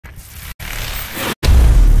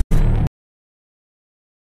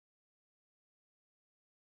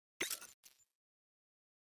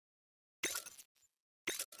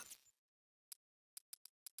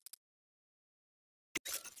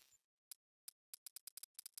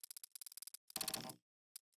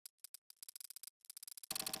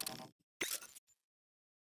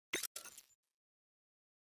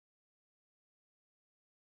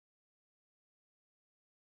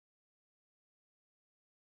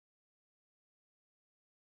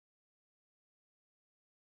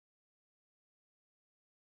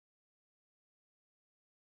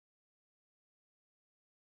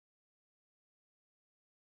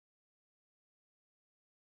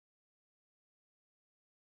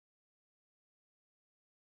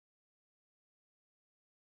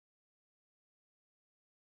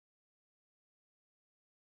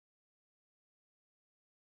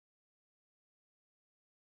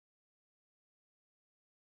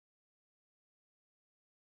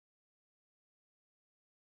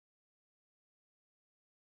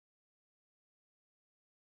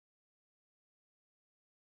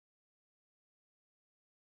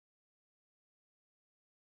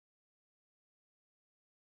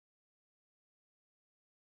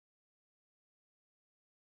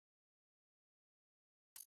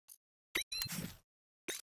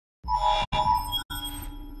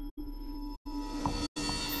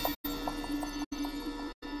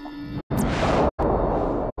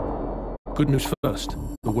Good news first,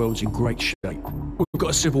 the world's in great shape. We've got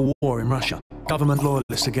a civil war in Russia, government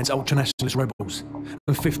loyalists against ultranationalist rebels,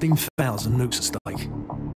 and 15,000 nukes at stake.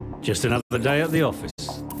 Just another day at the office.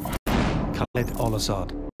 Khaled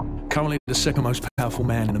al-Assad, currently the second most powerful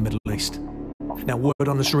man in the Middle East. Now word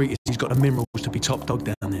on the street is he's got the minerals to be top dog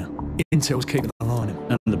down there. Intel's keeping an eye on him.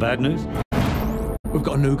 And the bad news? We've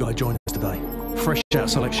got a new guy joining us today. Fresh out of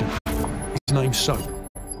selection. His name's Soap.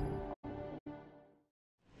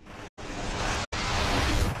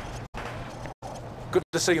 Good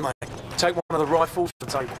to see you, mate. Take one of the rifles to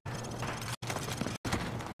the table.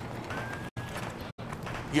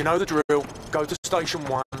 You know the drill. Go to station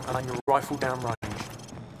 1 and aim your rifle down range.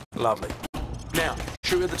 Lovely. Now,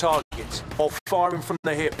 shoot at the targets while firing from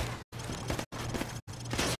the hip.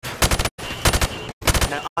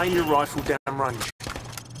 Now aim your rifle down range.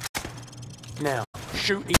 Now,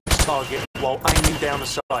 shoot each target while aiming down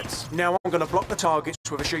the sights. Now I'm going to block the targets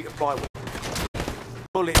with a sheet of plywood.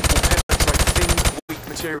 Bullets will penetrate thin, weak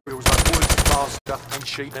materials like wood, plaster and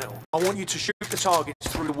sheet metal. I want you to shoot the targets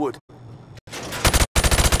through the wood.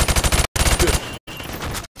 Good.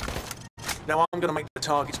 Now I'm going to make the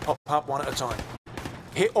targets pop up one at a time.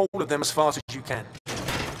 Hit all of them as fast as you can.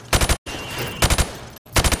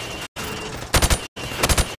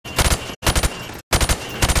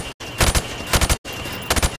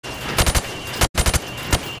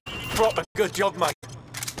 Proper good job, mate.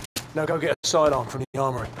 Now go get a sidearm from the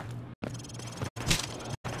armory.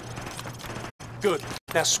 Good.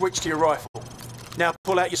 Now switch to your rifle. Now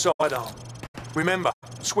pull out your sidearm. Remember,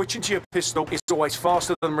 switching to your pistol is always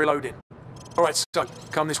faster than reloading. Alright, so,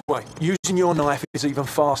 come this way. Using your knife is even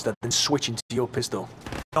faster than switching to your pistol.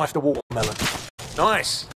 Knife the watermelon.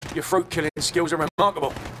 Nice! Your fruit killing skills are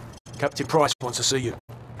remarkable. Captain Price wants to see you.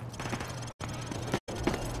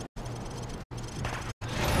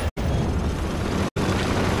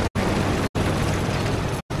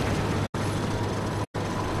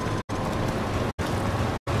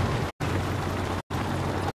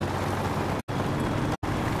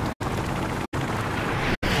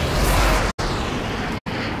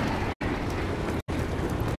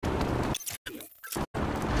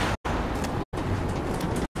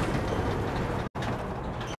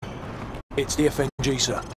 It's the FNG,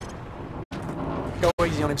 sir. Go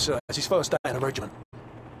easy on him, sir. It's his first day in a regiment.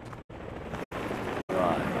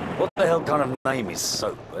 Right. What the hell kind of name is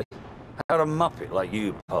Soap, eh? How'd a muppet like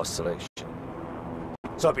you pass selection?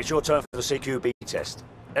 Soap, it's your turn for the CQB test.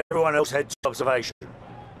 Everyone else head to observation.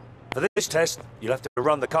 For this test, you'll have to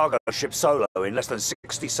run the cargo ship solo in less than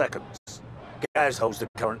 60 seconds. Gaz holds the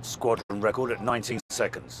current squadron record at 19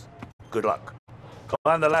 seconds. Good luck.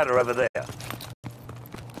 Climb the ladder over there.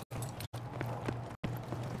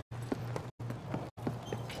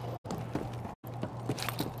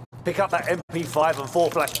 Pick up that MP5 and 4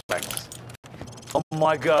 flashbangs. On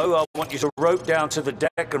my go, I want you to rope down to the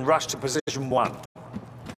deck and rush to position 1.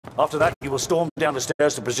 After that, you will storm down the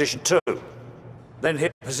stairs to position 2. Then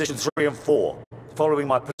hit position 3 and 4, following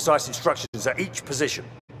my precise instructions at each position.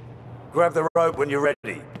 Grab the rope when you're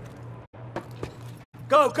ready.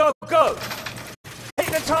 Go, go, go! Hit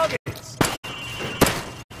the targets!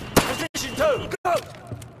 Position 2, go!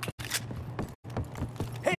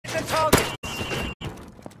 Hit the targets!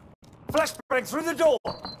 Flashbang through the door!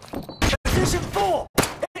 Position 4!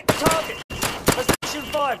 Hit the target! Position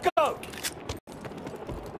 5, go!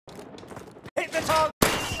 Hit the target!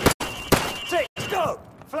 6, go!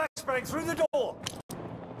 Flashbang through the door!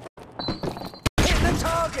 Hit the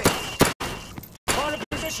target! Final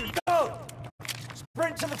position, go!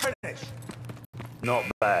 Sprint to the finish! Not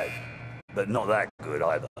bad, but not that good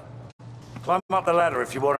either. Climb up the ladder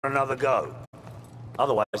if you want another go.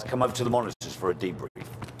 Otherwise, come over to the monitors for a debrief.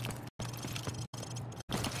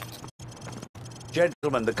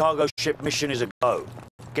 Gentlemen, the cargo ship mission is a go.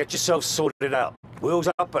 Get yourselves sorted out. Wheels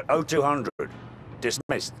up at 0200.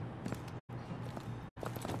 Dismissed.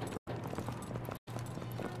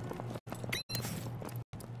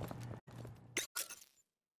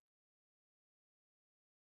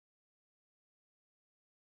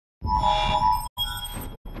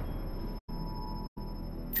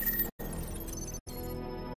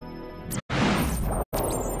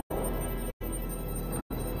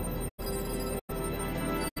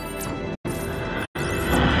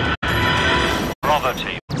 Bravo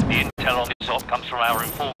team, the intel on this op comes from our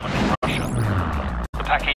informant in Russia. The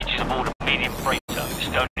package is aboard a medium freighter,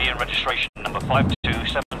 Estonian registration number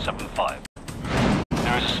 52775.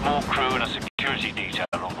 There is a small crew and a security detail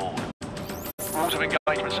on board. Rules of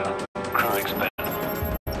engagement, sir. Crew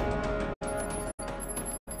expendable.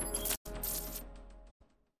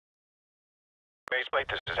 Wait,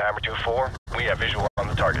 this is Hammer 2-4. We have visual on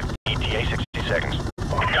the target. ETA 60 seconds.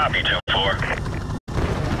 Copy, 2-4.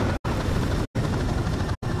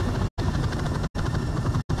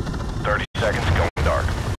 30 seconds, going dark.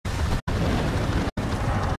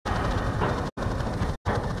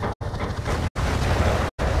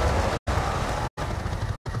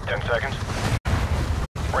 10 seconds.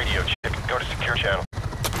 Radio check. Go to secure channel.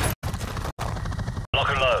 Lock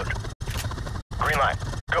and load. Green light.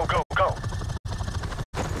 Go, go, go.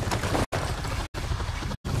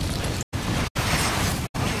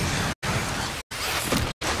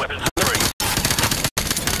 Weapons free.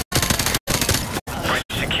 Bridge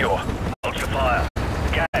secure. Ultra fire.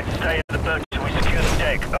 Gas, stay in the boat till we secure the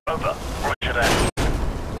deck. Over. Roger that.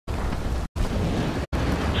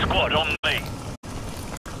 Squad on me.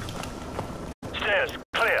 Stairs,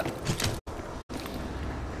 clear.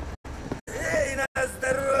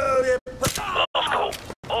 Last call.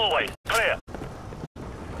 Hallway, clear.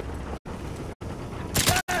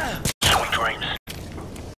 Sweet dreams.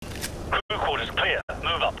 Crew quarters clear.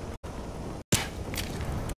 Move up.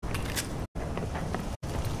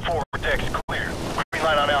 Forward deck's clear. Green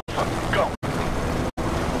light on Alpha. Go.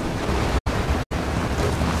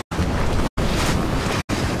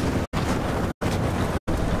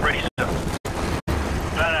 Ready, sir.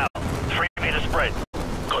 Plan out. 3 meter spread.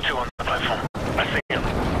 Got two on the platform. I see him.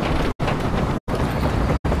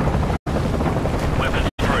 Weapons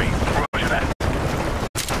free. Roger that.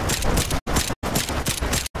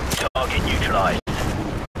 Target neutralized.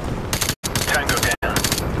 Tango down.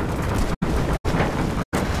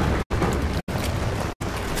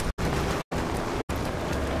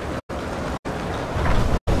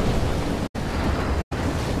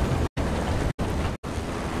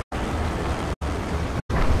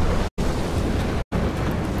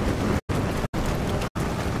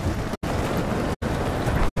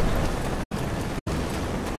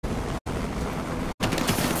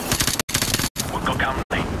 We've got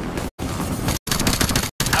company.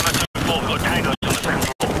 Hammer 2-4, we've got tangos on the second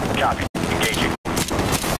floor. Copy. Engaging.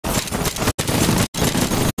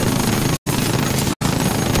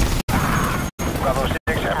 Bravo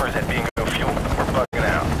 6, Hammer is at Bingo Fuel. We're bugging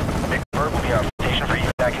out. Big Bird will be on station for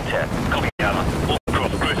evac in 10. Copy, Hammer.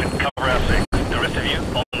 Allcroft, Griffin, cover our 6. The rest of you,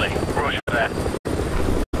 on me. Roger that.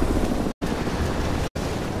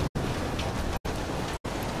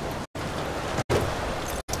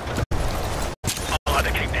 I'll have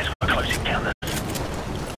to keep this for close encounters.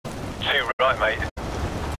 Too right, mate.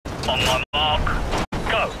 On my mark.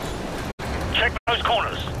 Go. Check those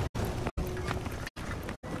corners.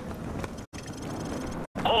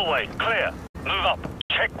 Hallway, clear. Move up.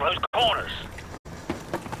 Check those corners.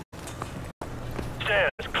 Stairs,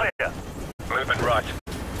 clear. Movement right.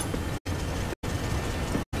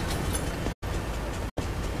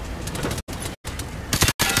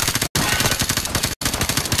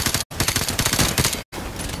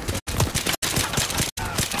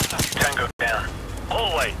 Tango down.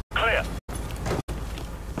 Hallway, clear.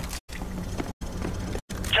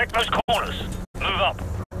 Check those corners. Move up.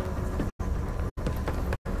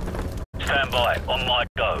 Stand by. On my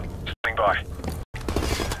go. Standing by.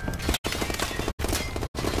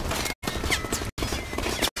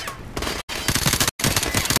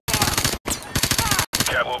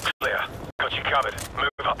 Catwalk clear. Got you covered.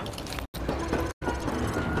 Move up.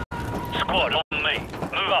 Squad on me.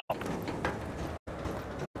 Move up.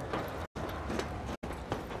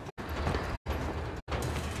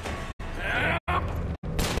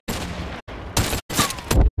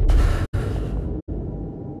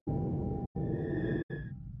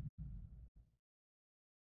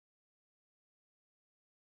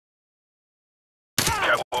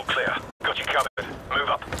 Catwalk clear. Got you covered. Move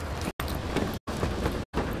up.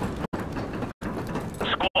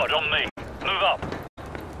 Squad on me. Move up.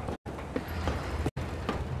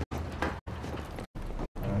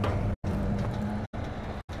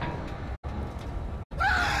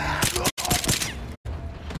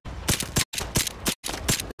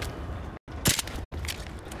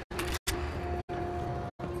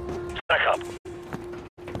 Stack up.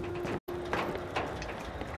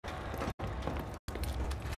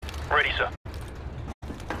 Ready, sir.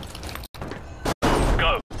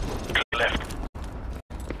 Go. Left.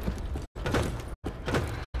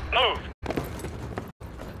 Move.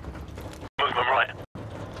 Movement right.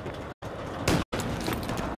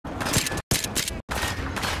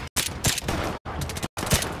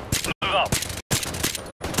 Move up.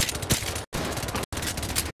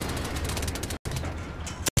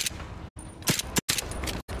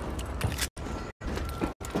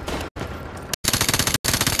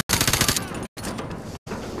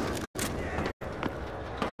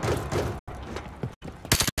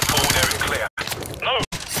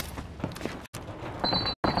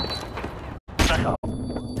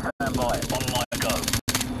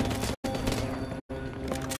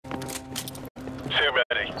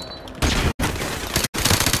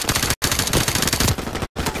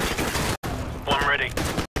 ready.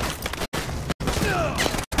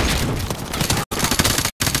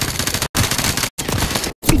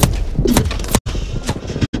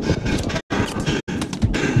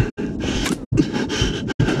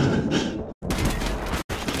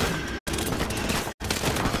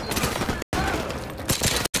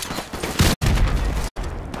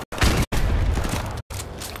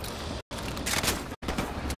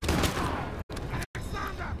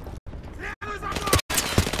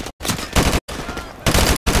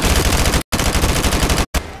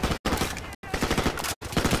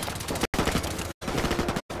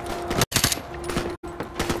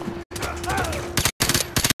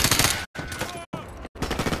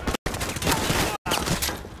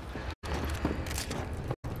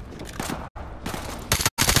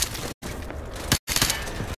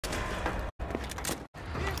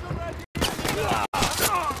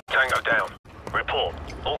 Tango down. Report.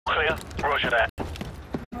 All clear? Roger that.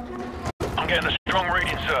 I'm getting a strong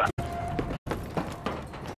reading, sir.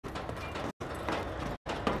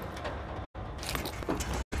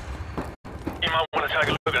 You might want to take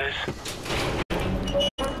a look at this.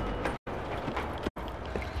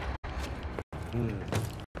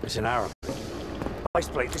 It's an Arab.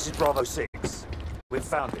 Faceplate, this is Bravo 6. We've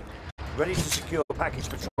found it. Ready to secure the package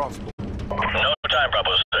for transport. No time,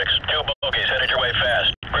 Bravo 6. Two bogies headed your way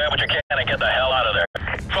fast. Grab what you can and get the hell out of there.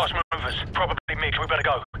 Fast movers. Probably mixed. We better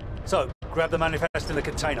go. So, grab the manifest in the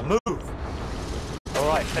container. Move!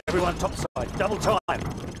 Alright, everyone topside. Double time.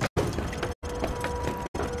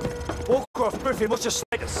 Warcraft, Griffin, what's your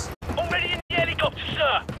status? Already in the helicopter,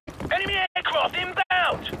 sir. Enemy aircraft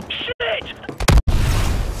inbound. Shit!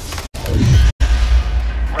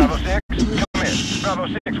 Bravo 6, come in. Bravo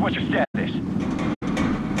 6, what's your status?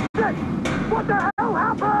 What the hell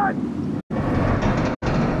happened?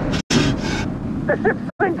 The ship's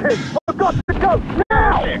sinking! We've got to go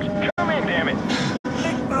now! 6, come in, damn it.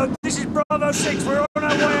 Nick, this is Bravo 6. We're on our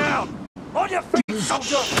way out. On your feet,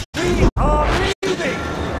 soldier. We are leaving.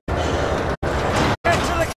 Get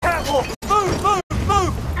to the catwalk. Move, move,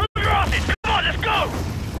 move. Move your asses. Come on, let's go.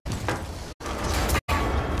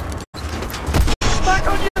 Back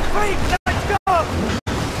on your feet. Let's go.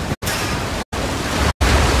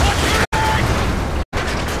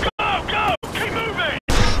 Go! Keep moving!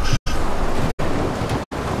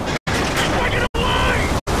 Break it away!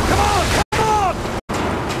 Come on, come on.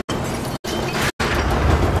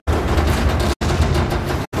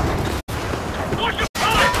 Watch the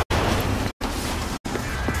pipe!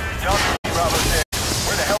 Tell me, Bravo 6,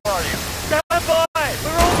 where the hell are you? Stand by.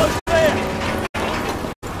 We're almost there.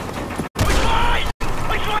 Which way?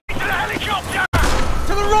 Which way to the helicopter?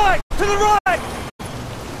 To the right. To the right.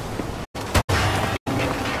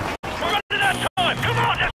 We're running out of time! Come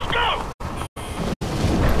on, let's go!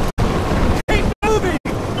 Keep moving.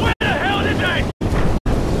 Where the hell is it?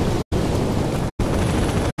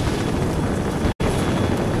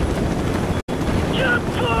 Jump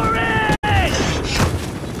for it!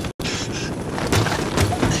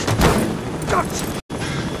 Gotcha.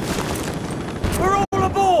 We're all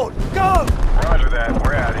aboard. Go. Roger that,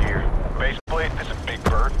 we're out of here. Base plate, this is Big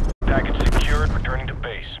Bird. Package secured, returning to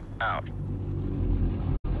base. Out.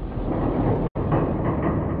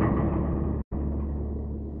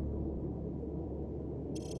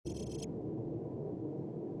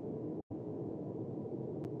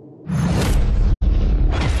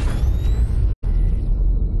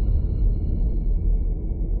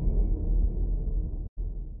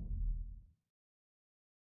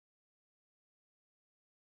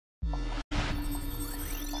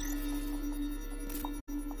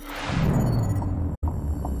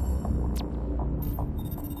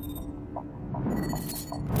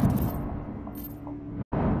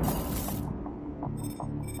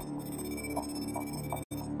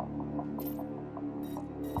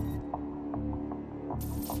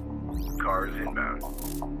 Car is inbound.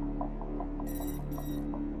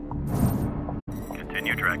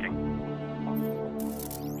 Continue tracking.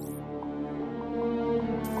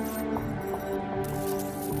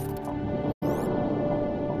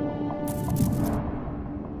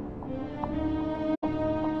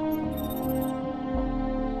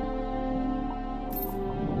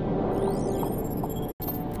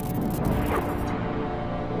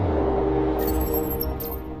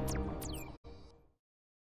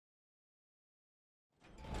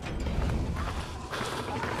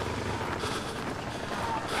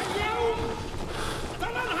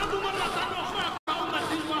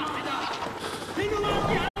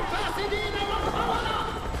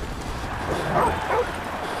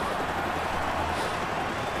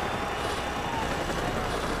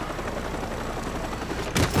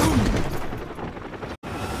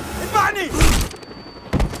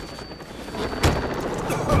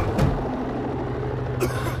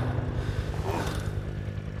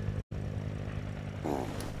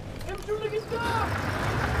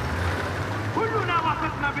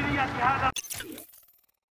 هذا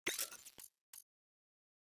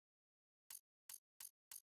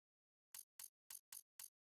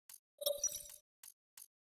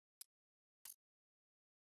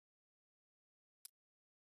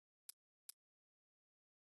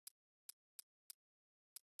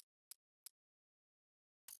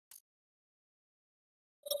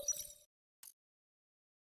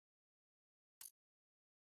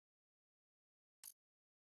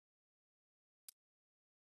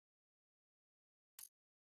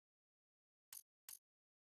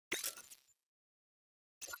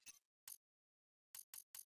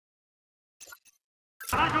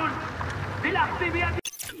رجل بالأخذ بيد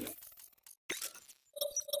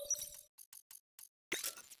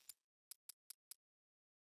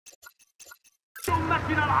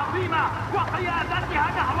أمتنا العظيمة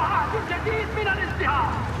وقيادتها نحو عهد جديد من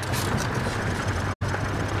الازدهار.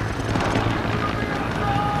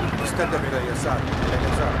 استدم إلى اليسار، إلى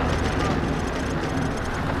اليسار.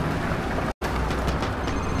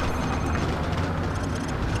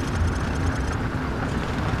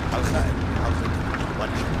 الخائن حوزة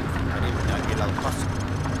الوجه قريبنا إلى القصر.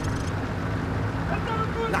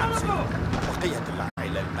 نعم سيدي، بقية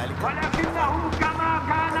العائلة المالكة. ولكنه كما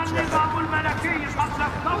كان النظام الملكي قبل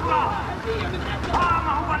الثورة قام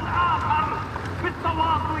هو الآخر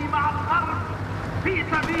بالتواطؤ مع الغرب في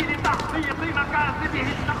سبيل تحقيق مكاسبه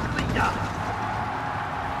الشخصية.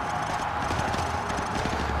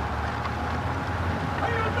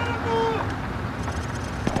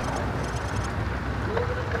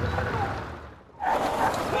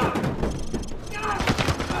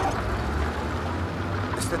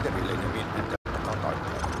 استدم إلى اليمين عند تقاطع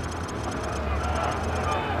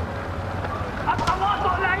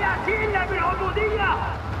التواطؤ لا يأتي إلا بالعبودية.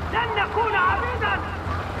 لن نكون عبيدا.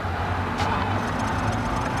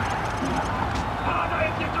 هذا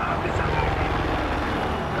انتقام بسبب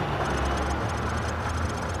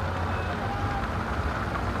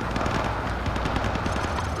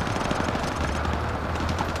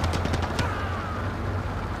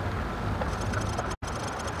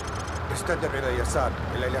استدم إلى اليسار،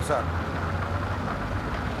 إلى اليسار.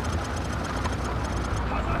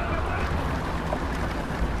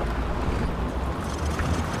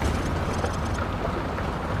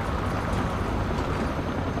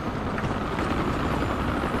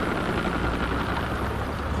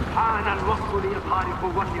 حان الوقت لإظهار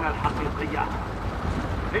قوتنا الحقيقية.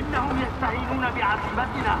 إنهم يستهينون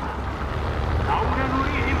بعزيمتنا. دعونا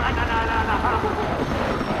نريهم أننا لا نهابهم.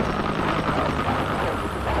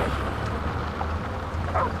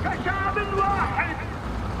 كشعب واحد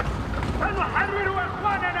سنحرر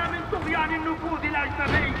إخواننا من طغيان النفوذ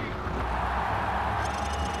الأجنبي.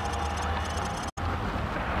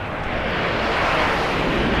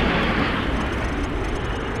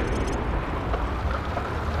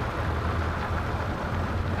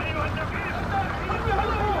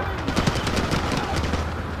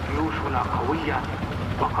 جيوشنا قوية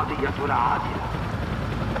وقضيتنا عادلة.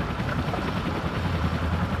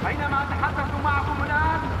 بينما أتحدث معكم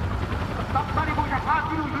الآن تقترب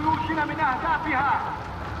جحافل جيوشنا من أهدافها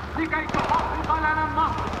لكي تحقق لنا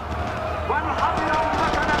النصر ونحرر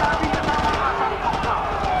أمتنا الأبية مرة أخرى.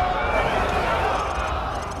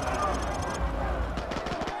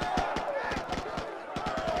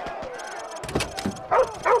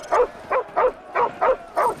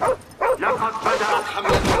 لقد بدأت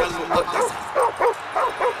حملتنا المقدسة.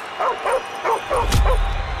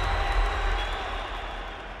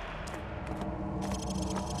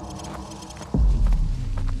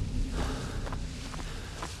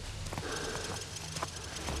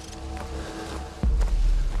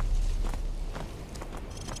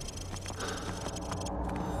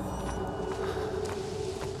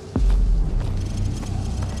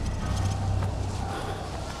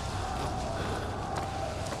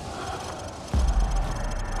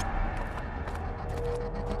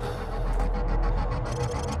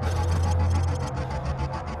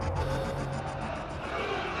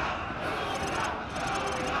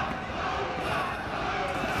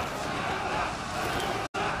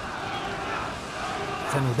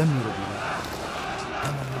 سندمر بلاد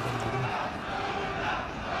كما يدمرون.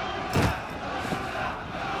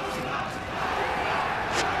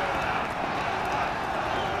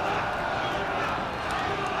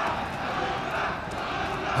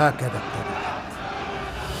 هكذا ابتدأ.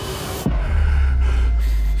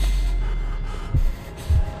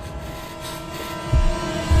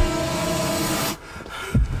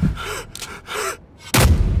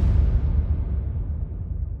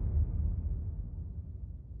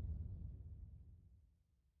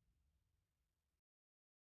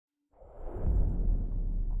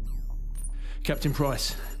 Captain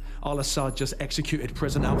Price, Al-Assad just executed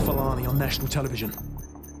President Al-Falani on national television.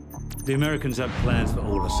 The Americans have plans for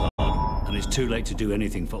Al-Assad, and it's too late to do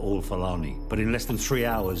anything for Al-Falani. But in less than 3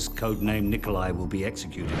 hours, codename Nikolai will be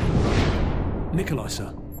executed. Nikolai,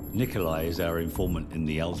 sir? Nikolai is our informant in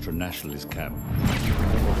the ultra-nationalist camp.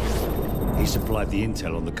 He supplied the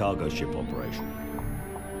intel on the cargo ship operation.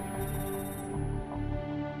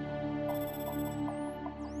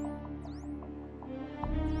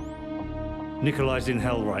 Nikolai's in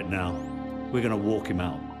hell right now. We're gonna walk him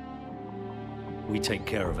out. We take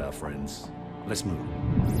care of our friends. Let's move.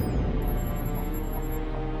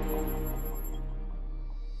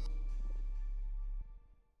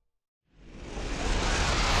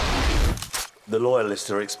 The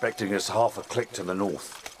Loyalists are expecting us half a click to the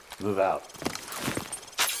north. Move out.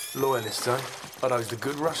 Loyalists, eh? Are those the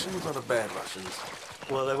good Russians or the bad Russians?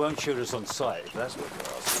 Well, they won't shoot us on sight, if that's what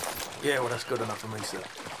you're asking. Yeah, well, that's good enough for me, sir.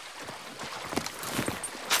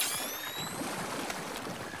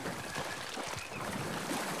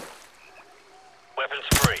 Weapons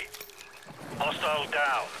free. Hostile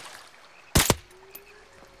down.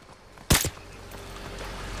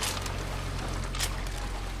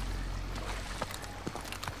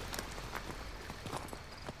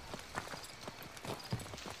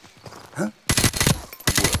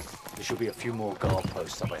 There should be a few more guard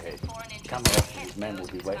posts up ahead. Kamarov and his men will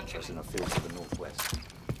be waiting for us in a field to the northwest.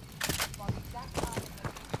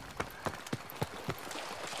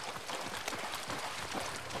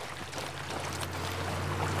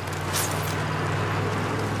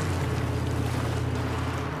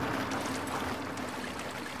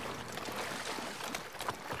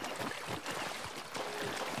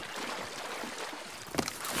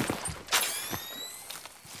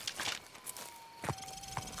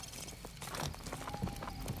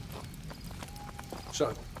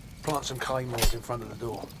 So, plant some claymores in front of the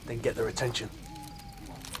door, then get their attention.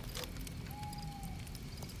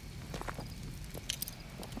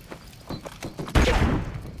 Target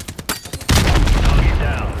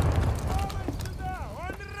down.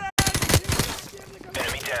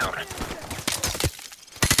 Enemy down.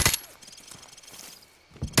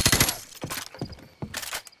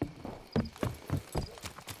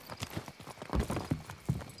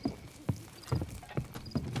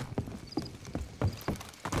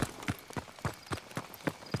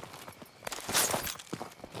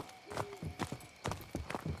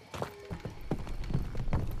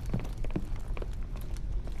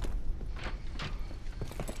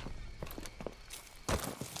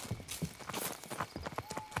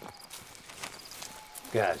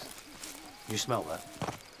 Guys, you smell that?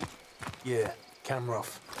 Yeah,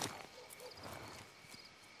 Kamarov.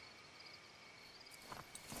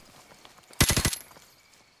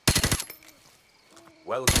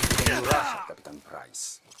 Welcome to the new Russia, Captain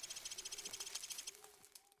Price.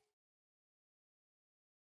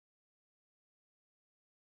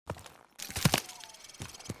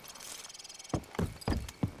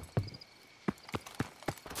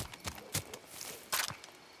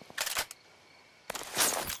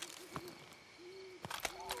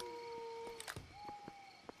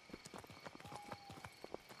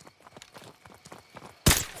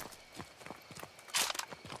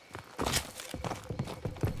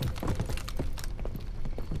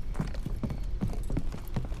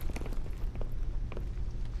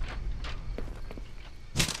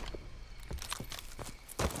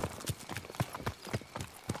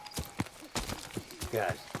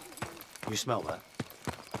 Guys, you smell that?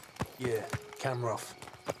 Yeah, Kamarov.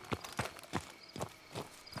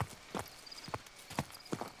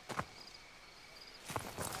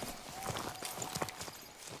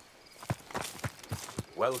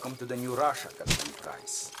 Welcome to the new Russia, Captain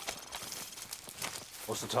Price.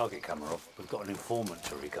 What's the target, Kamarov? We've got an informant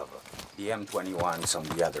to recover. The M21's on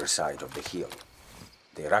the other side of the hill.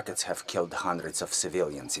 The rockets have killed hundreds of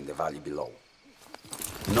civilians in the valley below.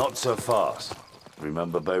 Not so fast.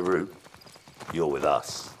 Remember Beirut? You're with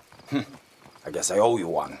us. I guess I owe you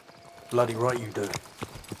one. Bloody right you do.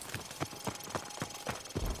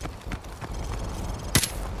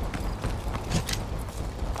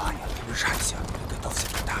 Ваня, приближайся. Приготовься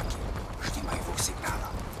к атаке. Жди моего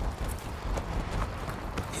сигнала.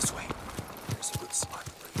 This way. There's a good spot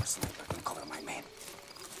where your sniper can cover my men.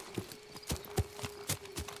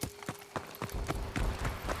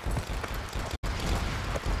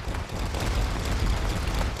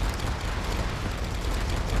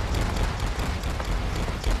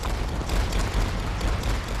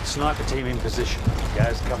 Sniper team in position.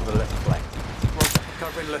 Guys, cover the left flank. Roger,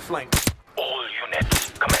 covering the left flank. All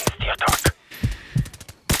units, commence the attack.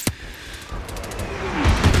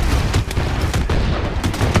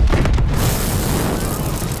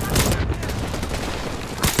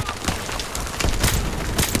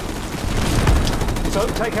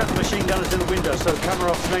 Don't take out the machine gunners in the window so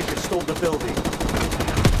Kamarov's men can storm the building.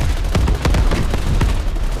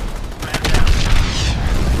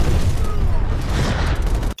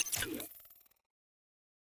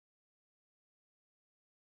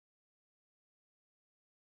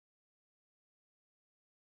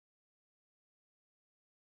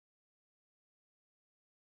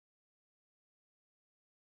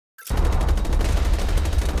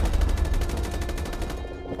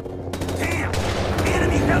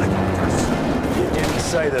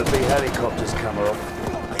 Say there'll be helicopters, Kamarov.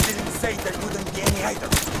 I didn't say there wouldn't be any either.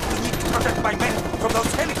 We need to protect my men from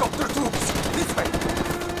those helicopter troops. This way.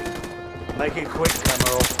 Make it quick,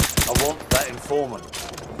 Kamarov. I want that informant.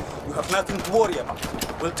 You have nothing to worry about.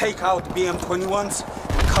 We'll take out BM-21s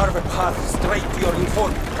and carve a path straight to your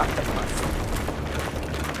informant, Captain Price.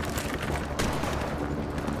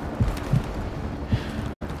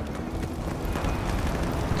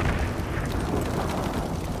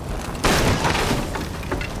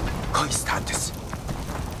 Статус.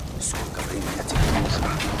 Сколько времени тебе нужно?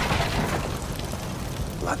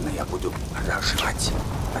 Ладно, я буду рожать,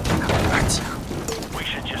 а ты нападать их. We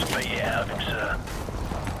should just be out of him, sir.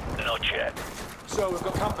 Not yet. So we've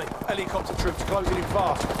got company. Helicopter troops closing in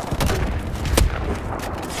fast.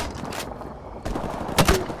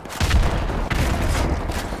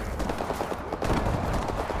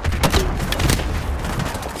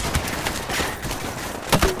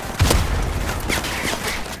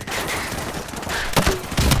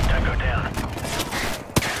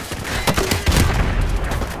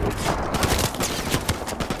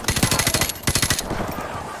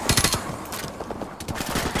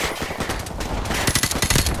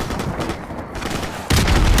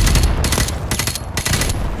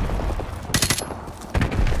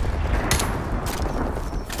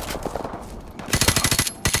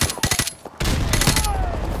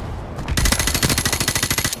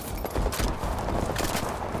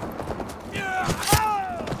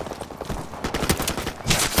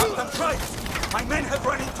 My men have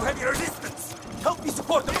run into heavy resistance. Help me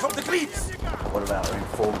support them from the cliffs. What about our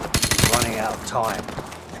informant? He's running out of time.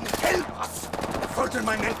 Then help us. The further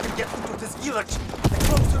my men can get into this village, the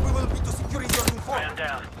closer we will be to securing your informant. Man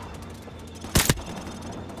down.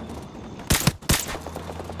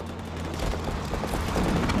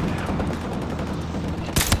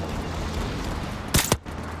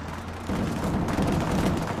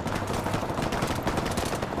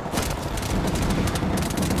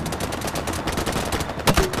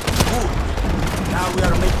 We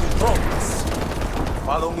are making progress.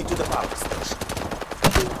 Follow me to the power station.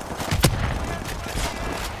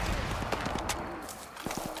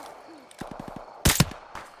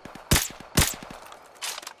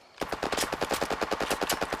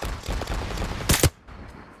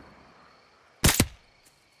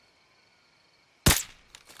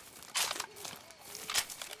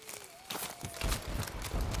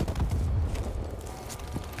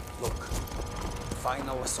 Look, the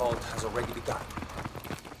final assault has already begun.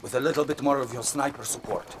 With a little bit more of your sniper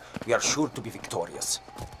support, we are sure to be victorious.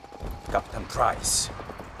 Captain Price,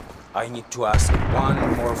 I need to ask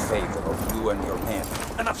one more favor of you and your men.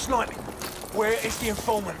 Enough sniping. Where is the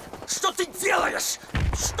informant? Что ты делаешь?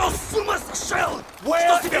 Что с ума сошел?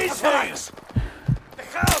 Where Что тебе is позволяешь? The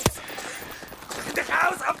house! The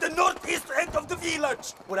house of the northeast end of the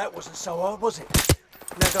village! Well, that wasn't so hard, was it?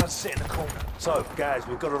 Now go and sit in the corner. So, guys,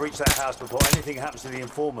 we've got to reach that house before anything happens to the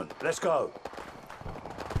informant. Let's go.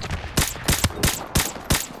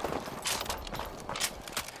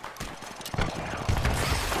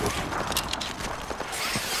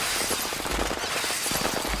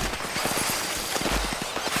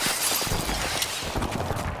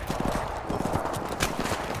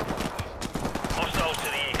 Hostiles to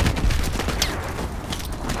the east.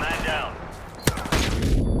 Man down.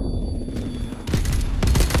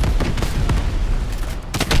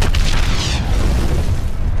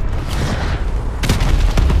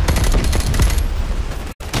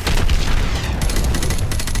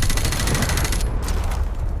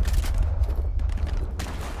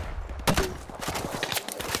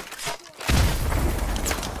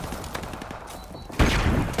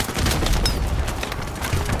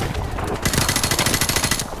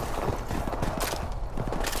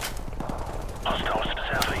 Hostiles to the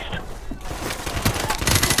southeast.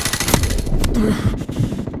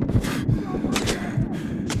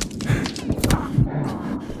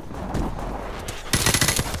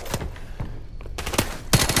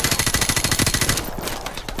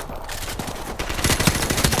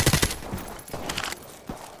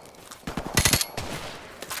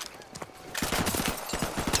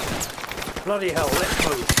 Bloody hell, let's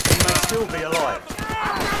move. He may still be alive.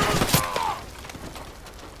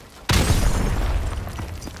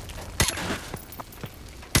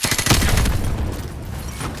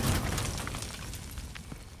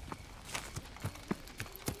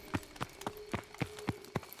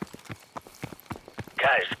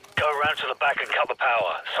 Guys, go around to the back and cut the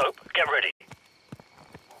power. Soap, get ready.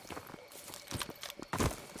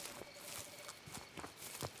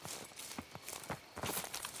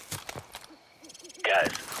 Guys,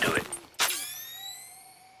 do it.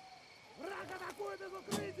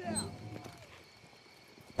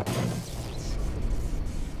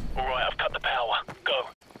 Alright, I've cut the power. Go.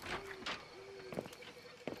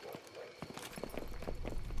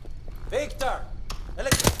 Victor!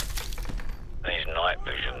 These night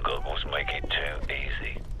vision goggles make it too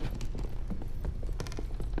easy.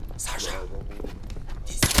 Sasha!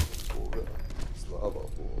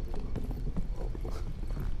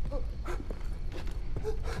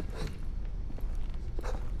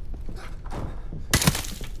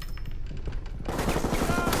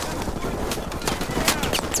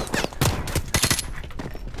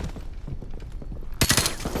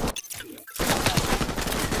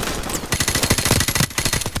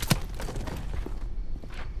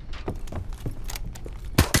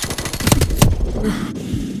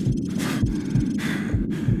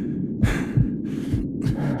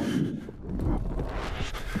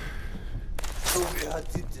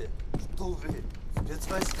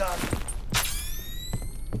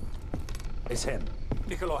 It's him.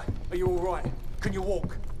 Nikolai, are you all right? Can you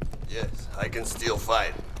walk? Yes, I can still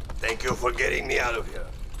fight. Thank you for getting me out of here.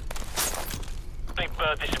 Big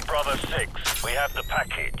Bird, this is Bravo 6. We have the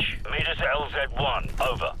package. Meet us at LZ1.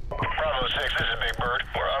 Over. Bravo 6, this is Big Bird.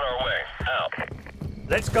 We're on our way. Out.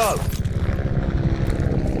 Let's go!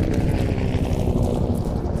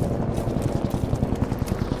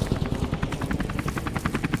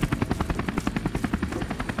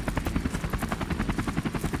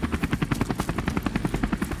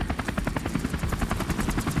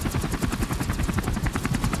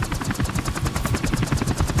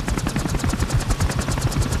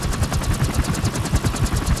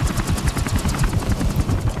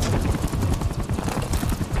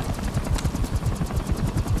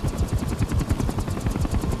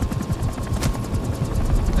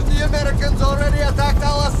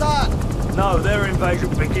 No, their invasion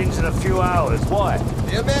begins in a few hours. Why?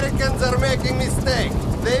 The Americans are making mistake.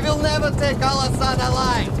 They will never take Al-Assad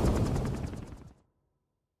alive.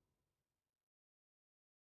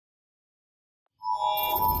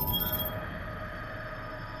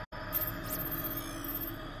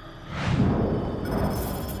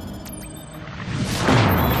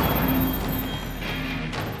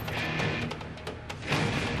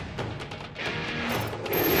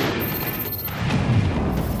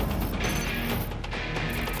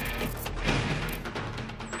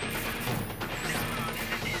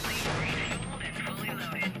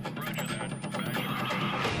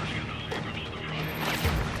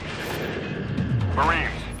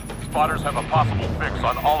 Marines, spotters have a possible fix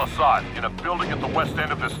on Al-Assad in a building at the west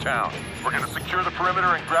end of this town. We're gonna secure the perimeter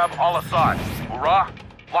and grab Al-Assad. Hoorah!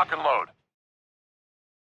 Lock and load.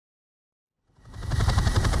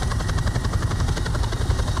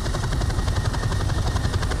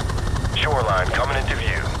 Shoreline coming into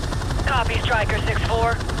view. Copy, Striker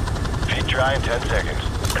 6-4. Feet dry in 10 seconds.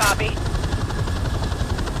 Copy.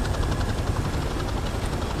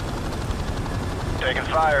 Taking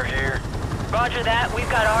fire here. Roger that. We've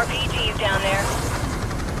got RPGs down there.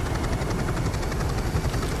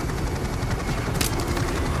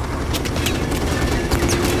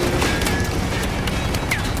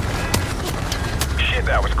 Shit,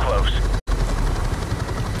 that was close.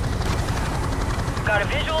 Got a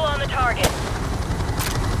visual on the target.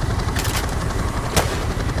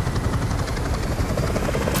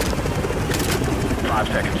 Five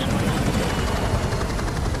seconds.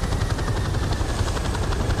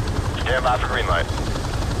 Stand by for green light.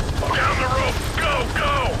 Down the rope! Go,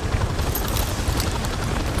 go!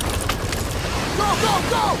 Go, go,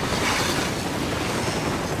 go!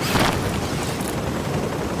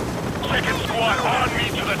 Second squad on me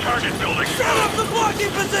to the target building. Set up the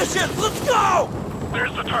blocking positions! Let's go!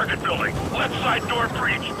 There's the target building. Left side door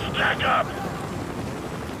breach. Stack up.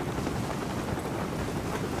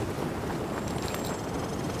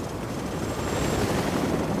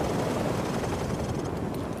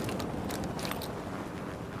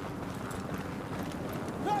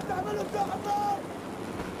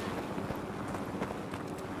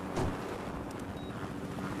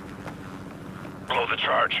 Blow the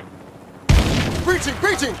charge. Breaching,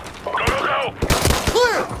 breaching! Go, go, go!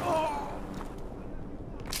 Clear!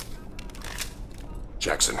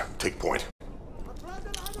 Jackson, take point.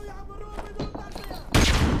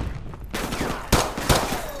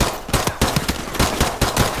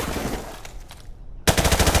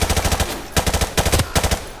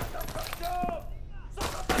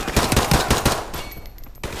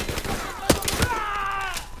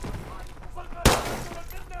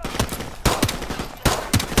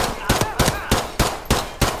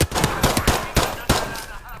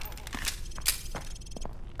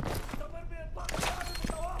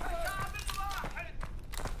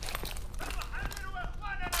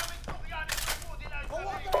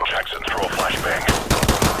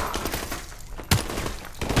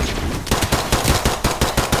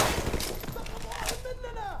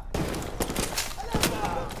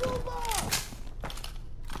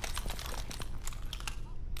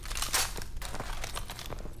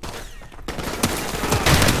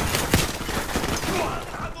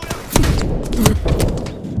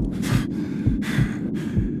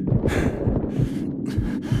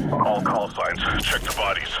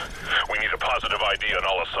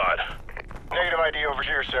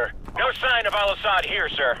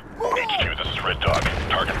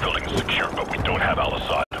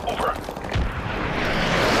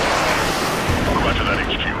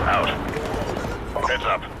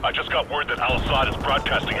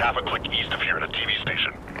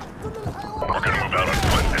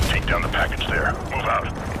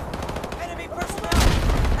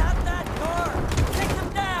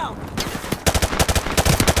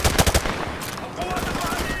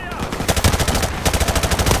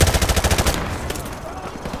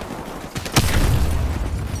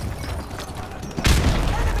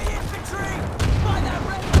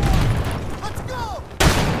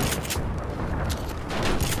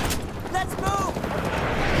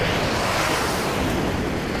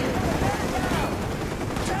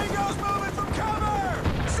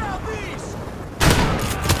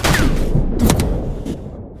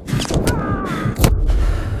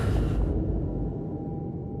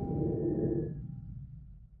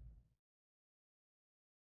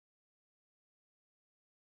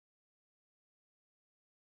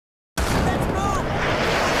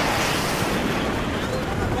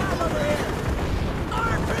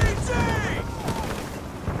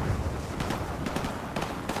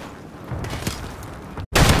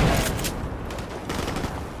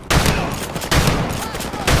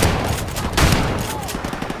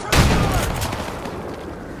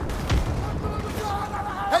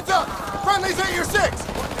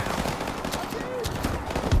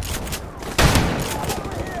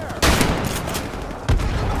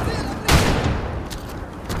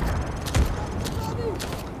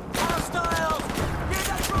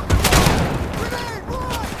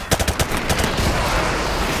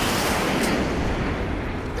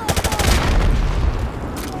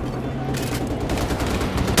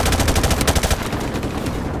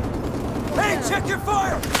 check your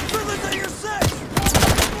fire! Friendly's at your 6!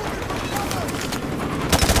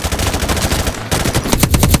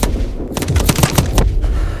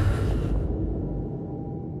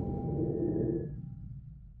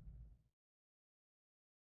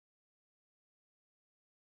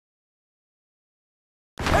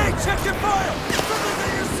 Hey, check your fire! Friendly's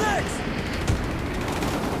at your 6!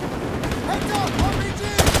 Heads up, RPG!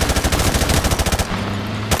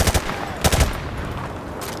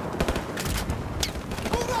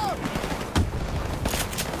 Move out!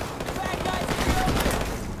 Bad guys in the open!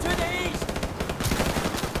 To the east!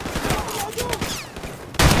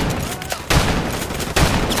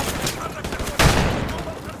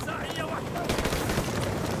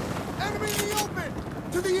 Enemy in the open!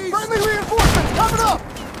 To the east! Friendly reinforcements coming up!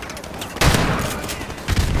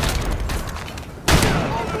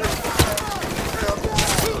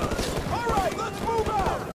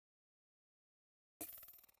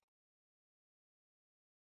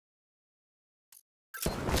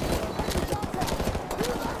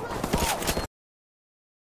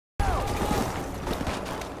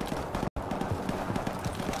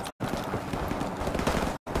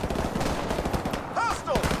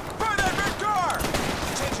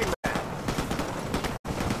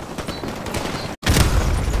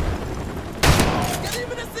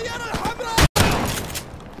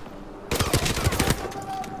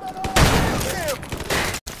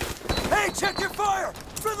 Check your fire!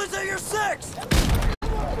 Friendly's at your 6!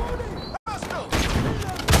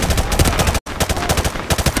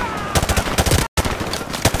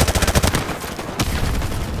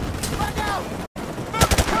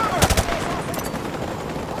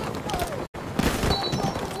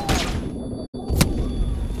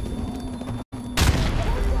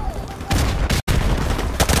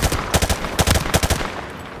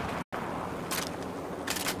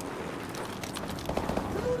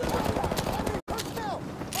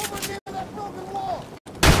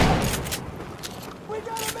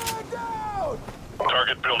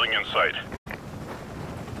 Target building in sight.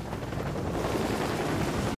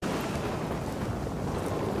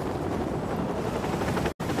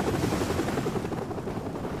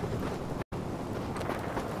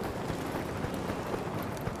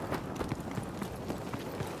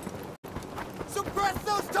 Suppress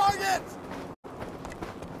those targets!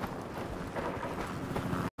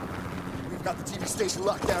 We've got the TV station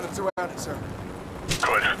locked down and surrounded, sir.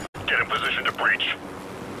 Good. Get in position to breach.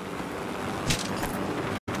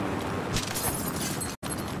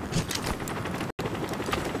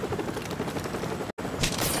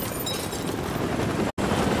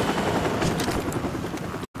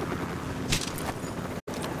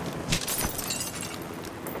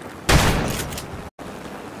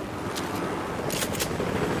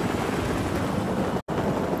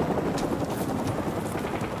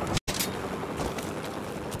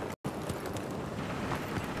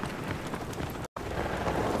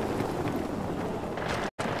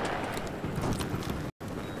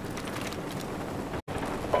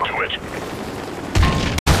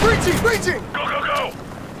 Breaching! Go, go, go!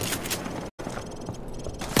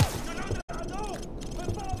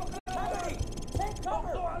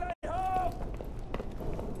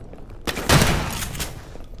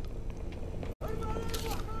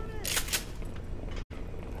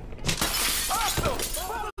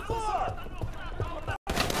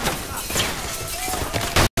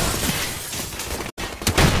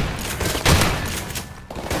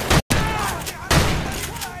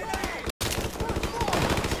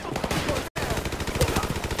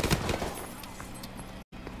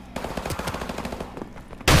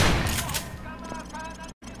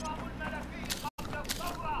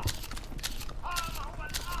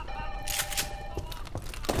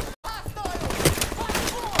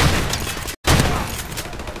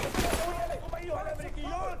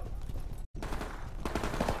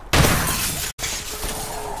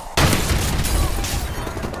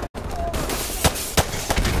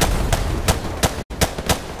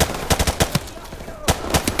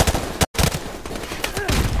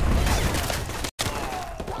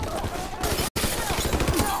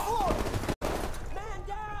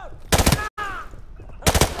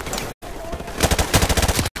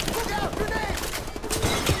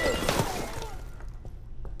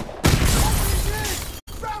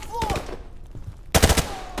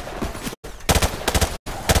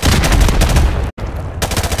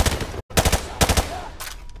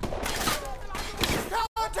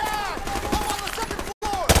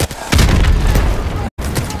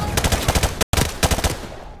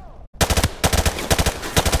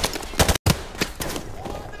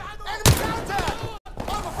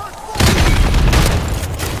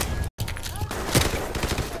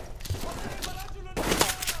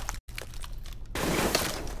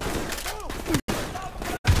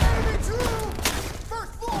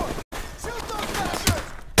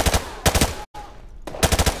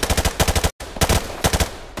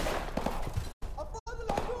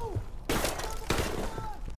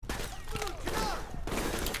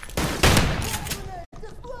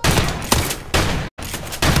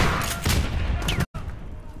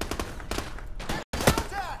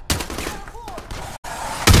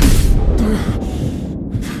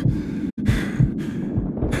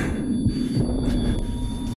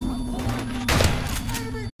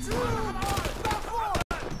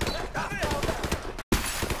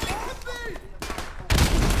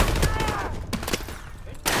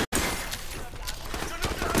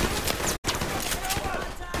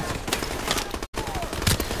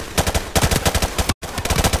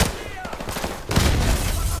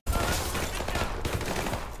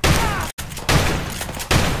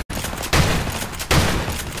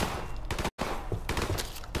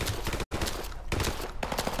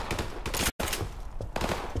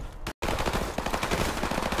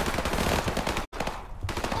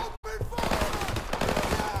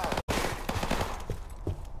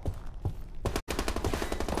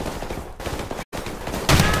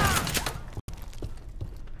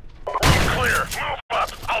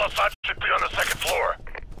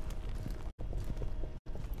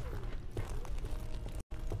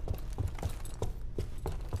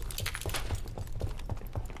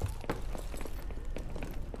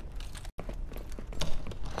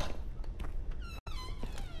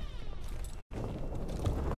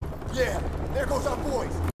 Yeah, there goes our boys.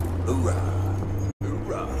 Hoorah!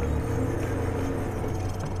 Hoorah!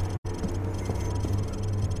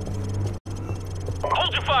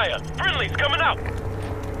 Hold your fire! Friendly's coming out!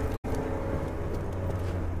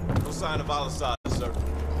 No sign of Al-Assad, sir.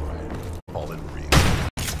 All right. All in Marines.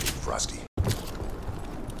 Stay frosty.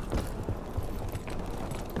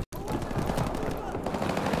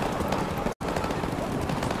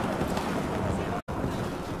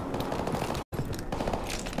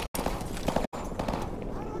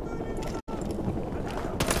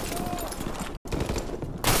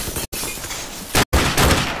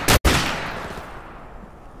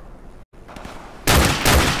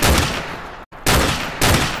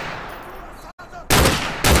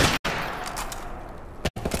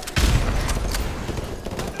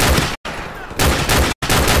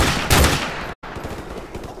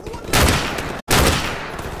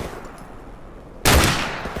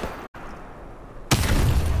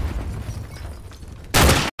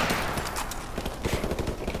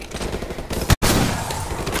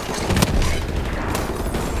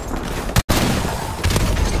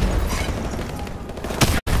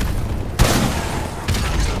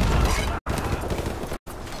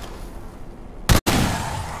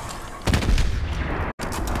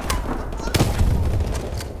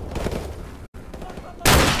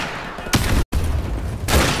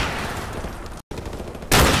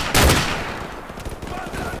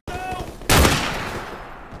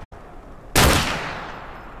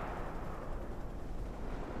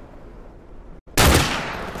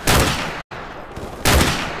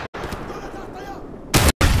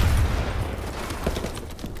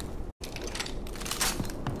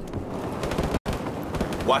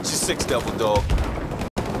 Watch your six, Devil Dog.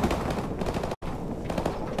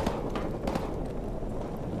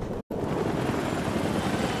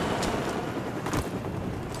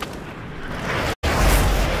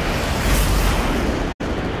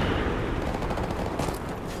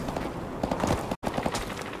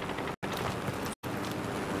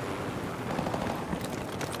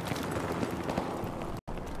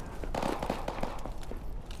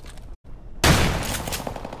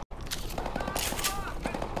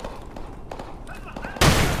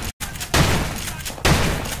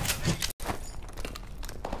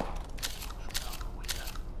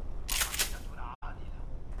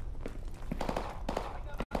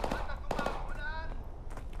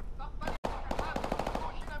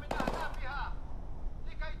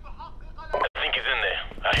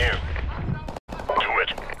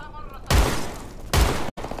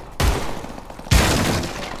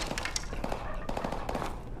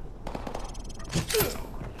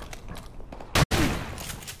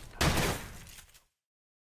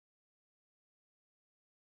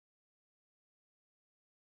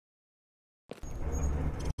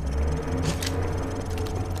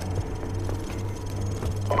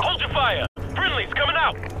 Hold your fire! Friendly's coming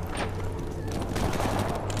out!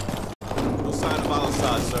 No sign of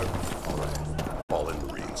Al-Assad, sir. All right. All in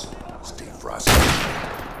Marines. Stay frosty.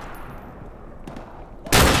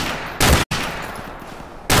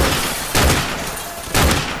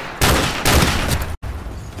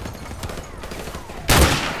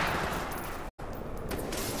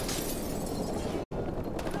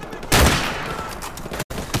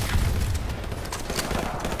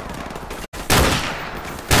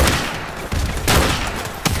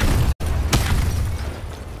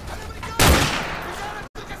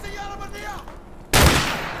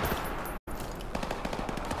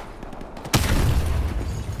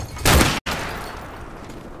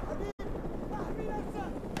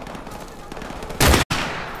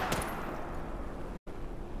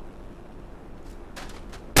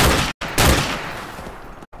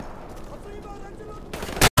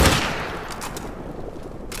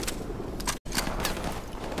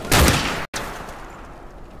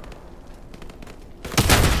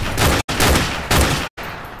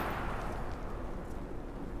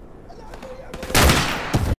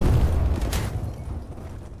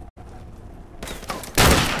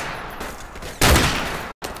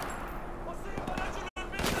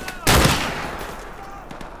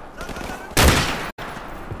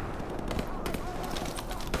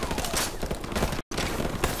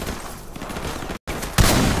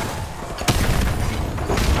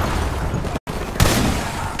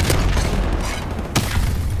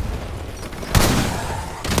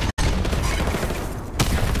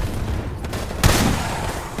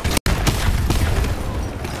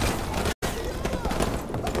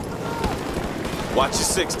 Watch your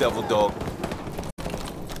six, Devil Dog.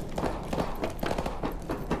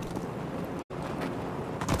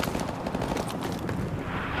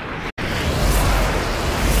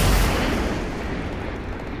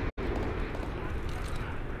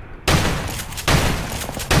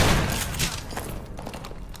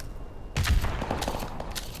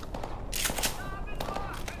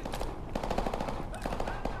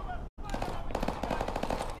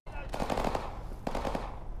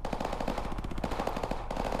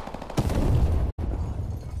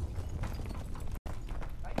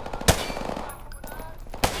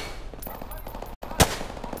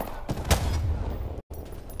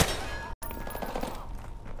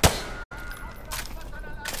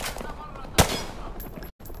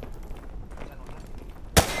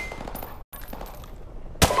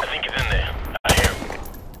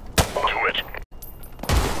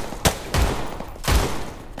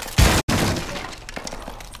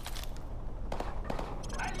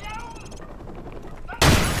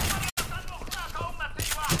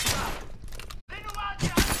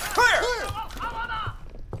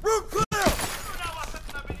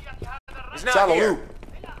 He's not here.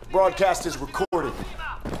 Broadcast is recorded.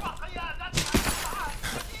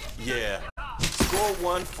 Yeah. Score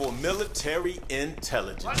 1 for military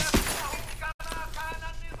intelligence.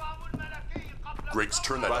 Griggs,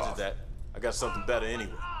 turn that off. Roger that. I got something better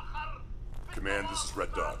anyway. Command, this is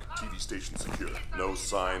Red Dog. TV station secure. No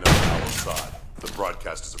sign of Al-Assad. The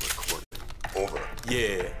broadcast is a recording. Over.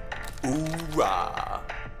 Yeah. Hoorah.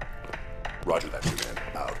 Roger that, Command.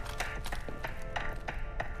 Out.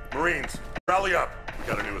 Marines, rally up. We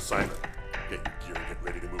got a new assignment. Get your gear and get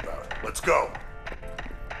ready to move out. Let's go.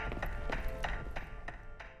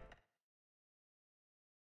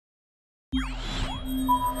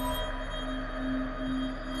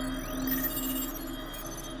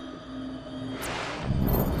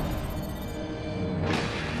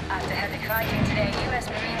 After heavy fighting today, U.S.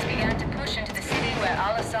 Marines began to push into the city where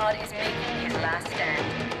Al-Assad is making his last stand.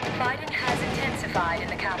 Fighting has intensified in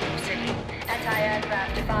the capital city.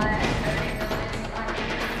 Anti-aircraft fire and early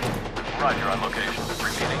Roger on location.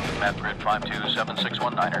 Repeating, map grid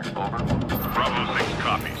 527619er. Over. Bravo 6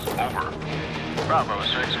 copies. Over. Bravo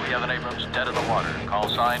 6, we have an Abrams dead in the water. Call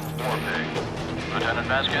sign, Warpig. Lieutenant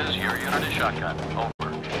Vasquez, your unit is shotgun.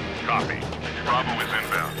 Over. Copy. Bravo is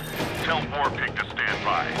inbound. Tell Warpig to stand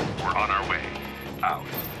by. We're on our way. Out.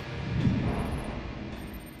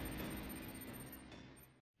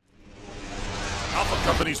 Alpha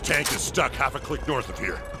Company's tank is stuck half a click north of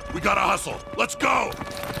here. We gotta hustle. Let's go!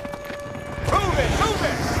 Move it! Move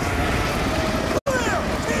it! Clear!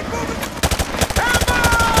 Keep moving!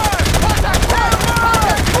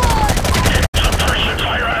 Suppression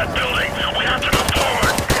fire on that building. We have to move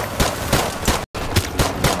forward.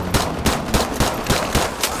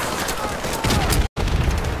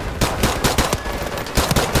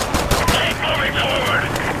 Keep moving forward.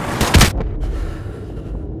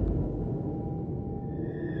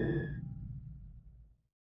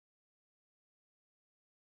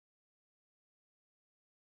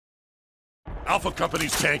 Alpha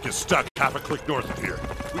Company's tank is stuck half a click north of here.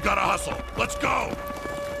 We gotta hustle. Let's go!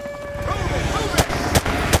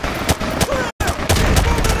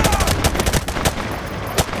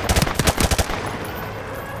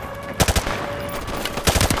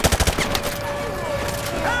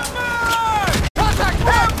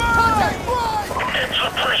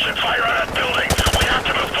 Suppression fire on that building. We have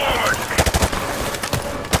to move forward.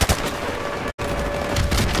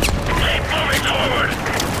 Keep moving forward.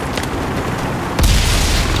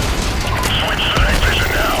 Switch to night vision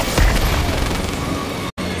now.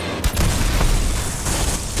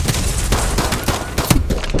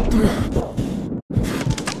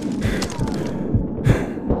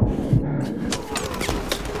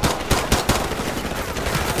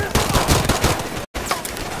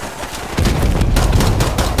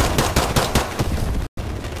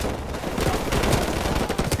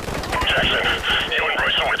 Jackson, you and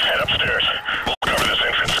Royce Owens head upstairs. We'll cover this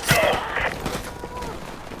entrance. Go.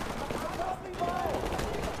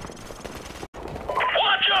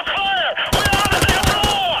 Watch your fire! We're on the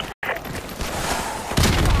floor!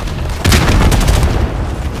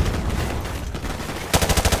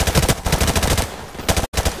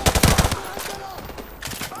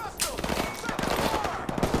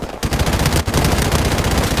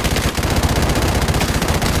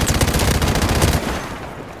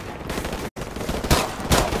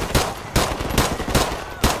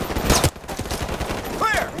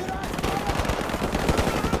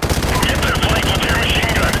 Get their flank with your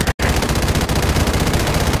machine gun.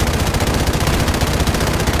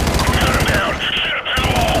 Cut him down. Shoot him through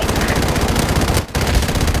the wall.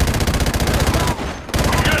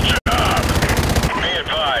 Good job. Be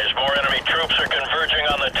advised, more enemy troops are converging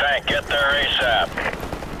on the tank. Get there ASAP.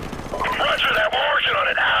 Roger that. We're working on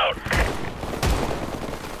it. Out.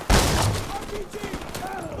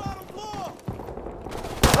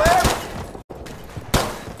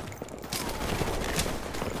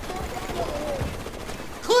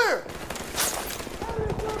 Clear!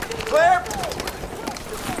 Clear!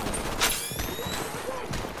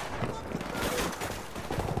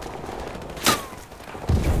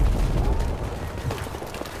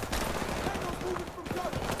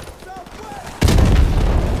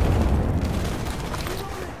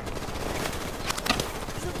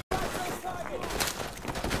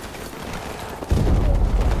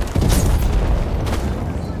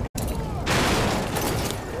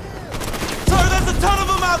 Sir, there's a ton of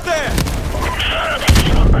them out there!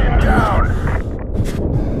 Down.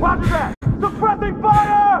 Roger that! Suppressing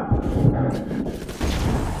fire!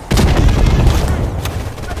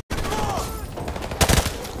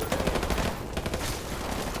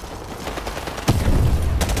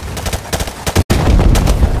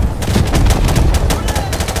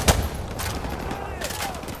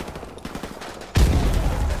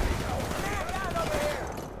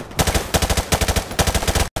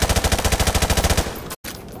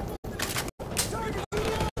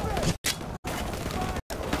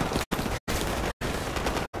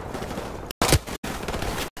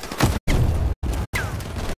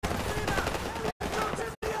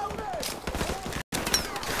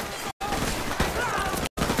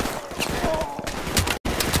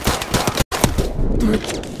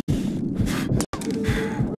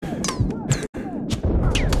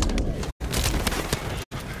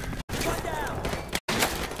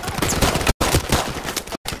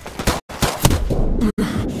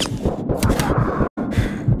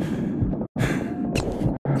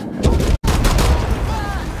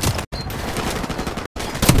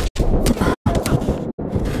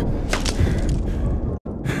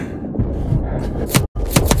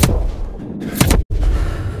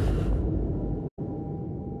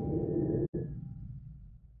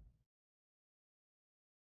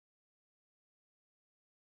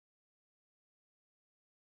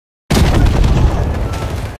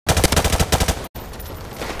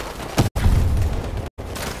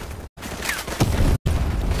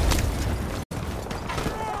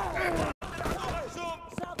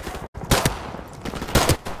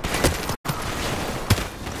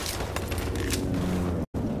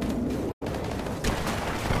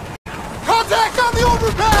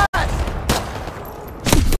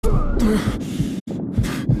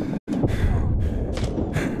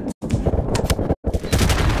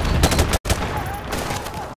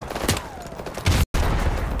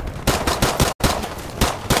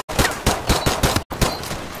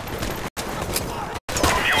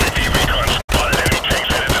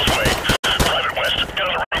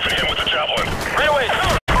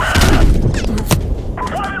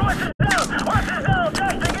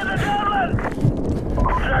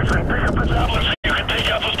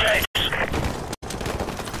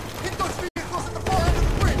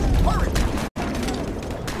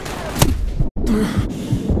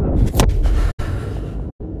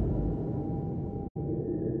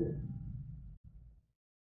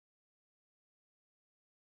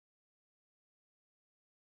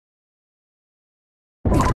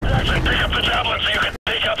 Jackson, pick up the javelin so you can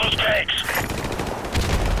take out those tanks.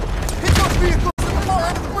 Hit those vehicles at the far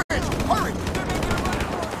end of the bridge! Hurry!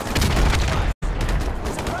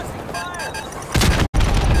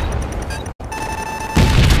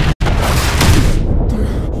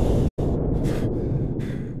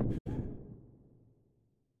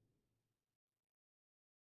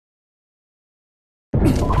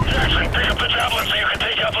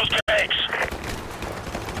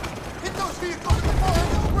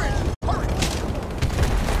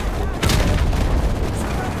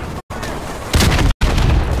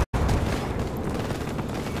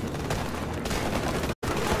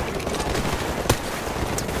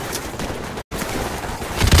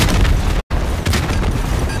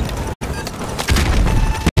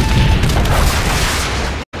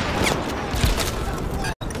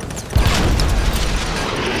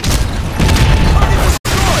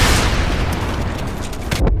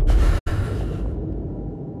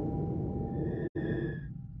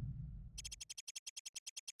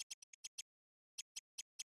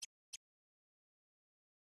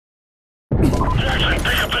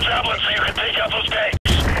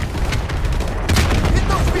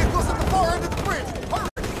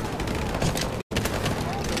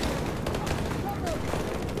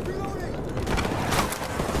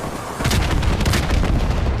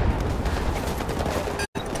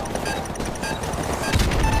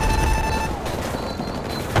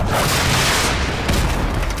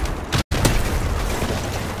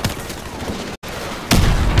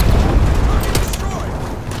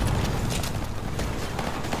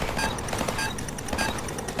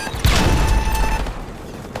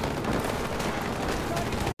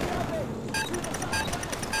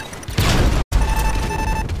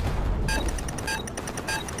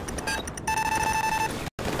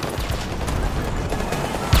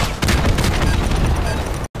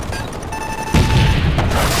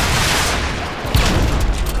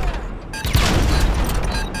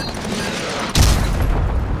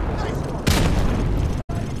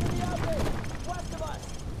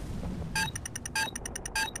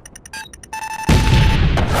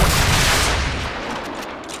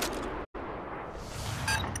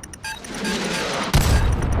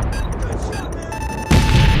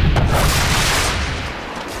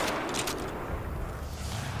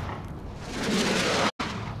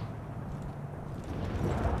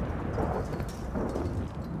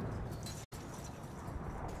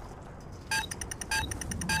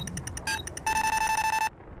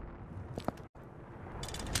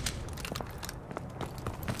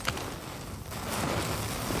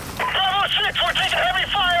 We're taking heavy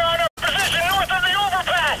fire on our position north of the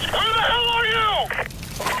overpass! Where the hell are you?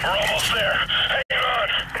 We're almost there. Hang on.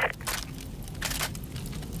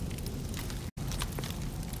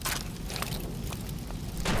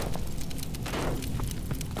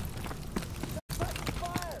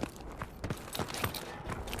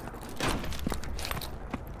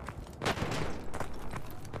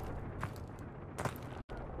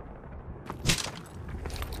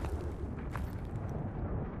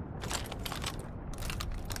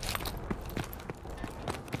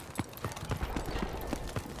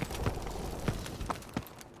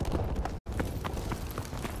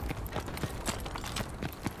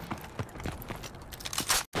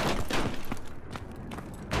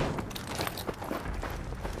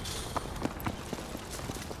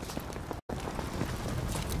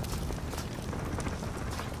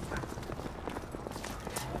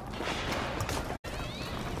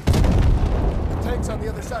 On the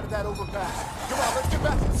other side of that overpass. Come on, let's get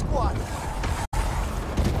back to the squad.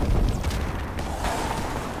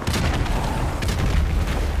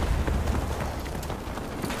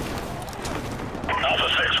 Alpha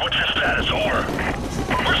 6, what's your status? Over.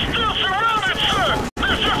 We're still surrounded, sir!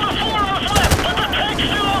 There's just the 4 of us left, but the tank's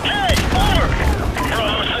still okay! Over!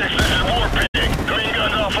 Bravo 6, this is War Pig. Green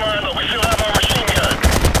gun's offline, but we still have our machine gun.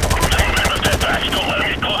 Hang on, the dead backs, don't let them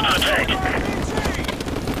get close to the tank.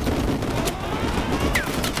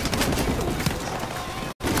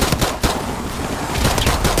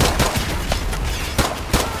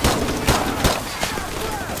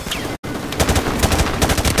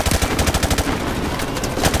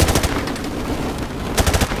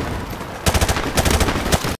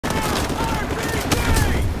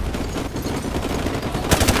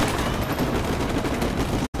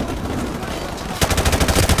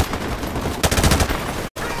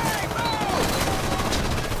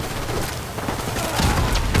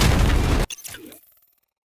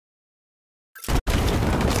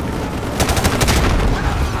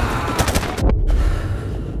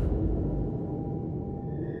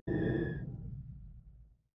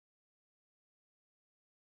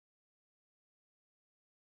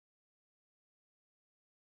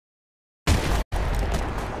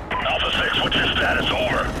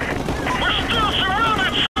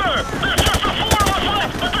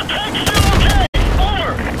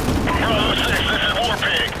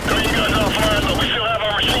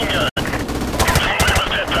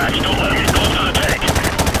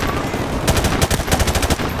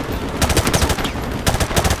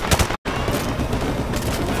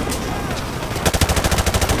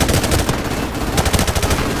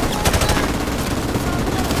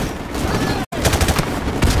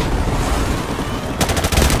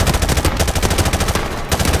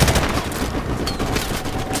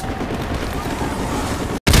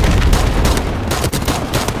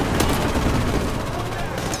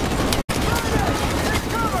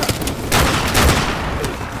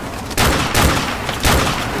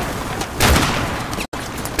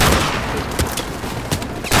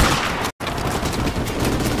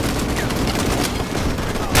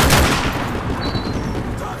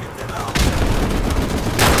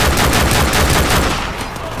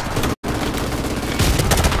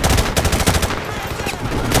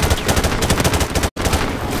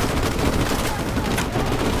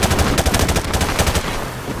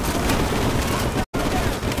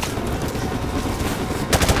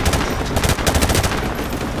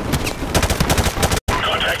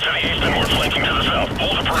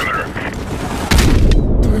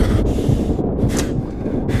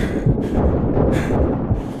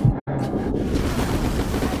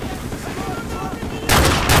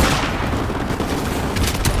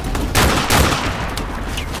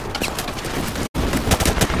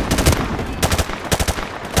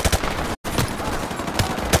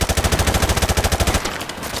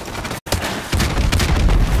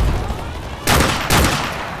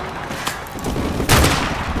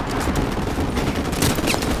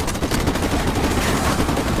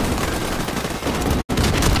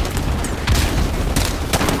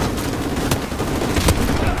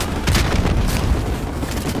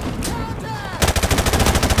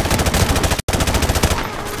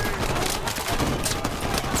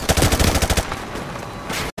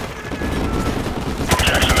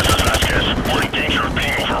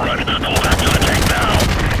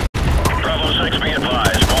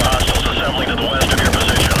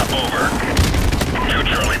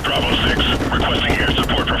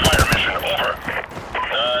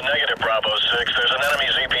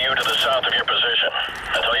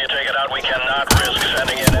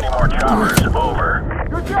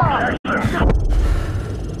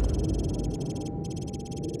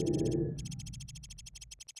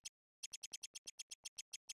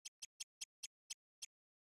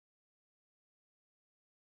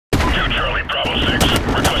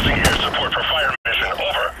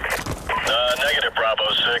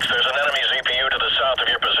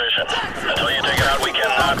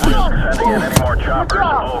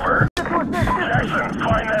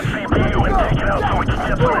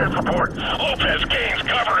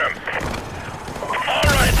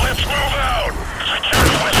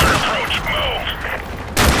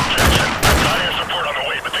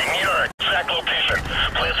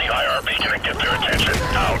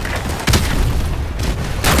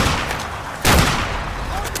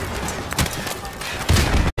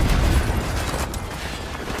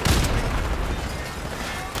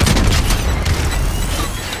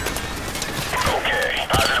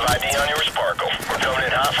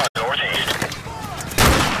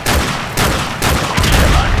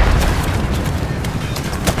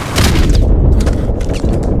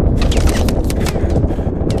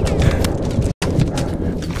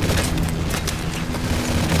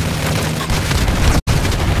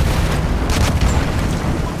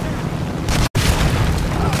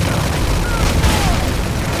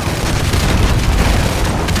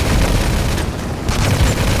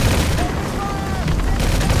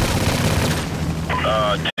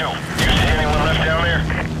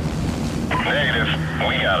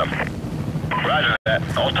 got him. Roger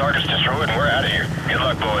that. All targets destroyed and we're out of here. Good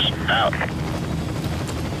luck, boys. Out.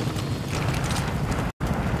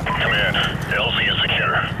 Command, LZ is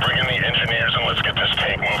secure. Bring in the engineers and let's get this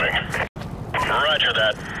tank moving. Roger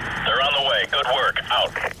that. They're on the way. Good work.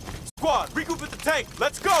 Out. Squad, regroup at the tank.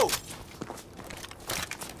 Let's go!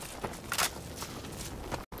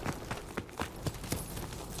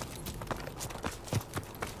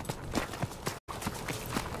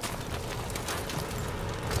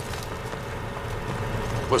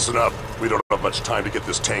 Listen up. We don't have much time to get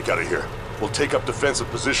this tank out of here. We'll take up defensive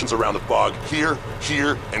positions around the bog here,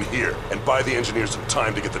 here, and here, and buy the engineers some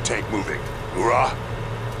time to get the tank moving. Hoorah!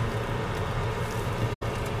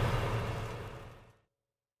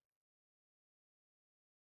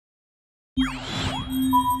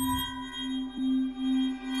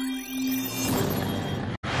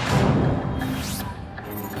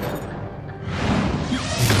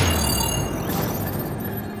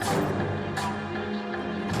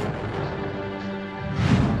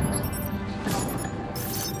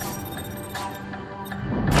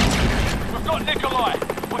 Nikolai!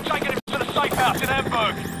 We're taking him to the safe house in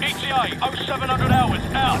Hamburg. ETA 0700 hours.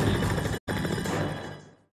 Out!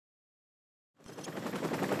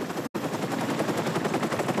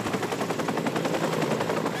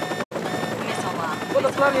 What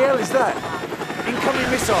the bloody hell is that?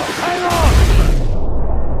 Incoming missile! Hang on!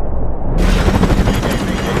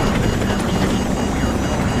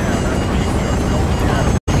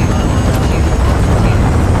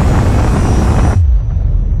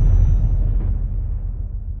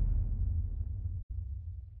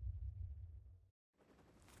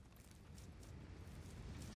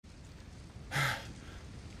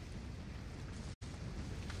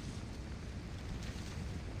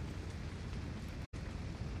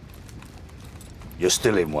 You're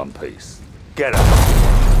still in one piece. Get up.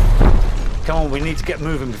 Come on, we need to get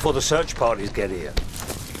moving before the search parties get here.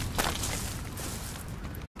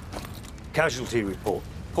 Casualty report.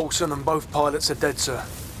 Paulson and both pilots are dead, sir.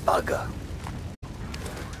 Bugger.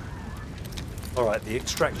 All right, the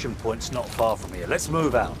extraction point's not far from here. Let's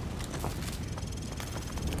move out.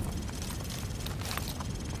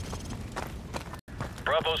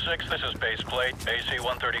 Bravo 6, this is base plate.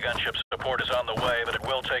 AC-130 gunship support is on the way, but it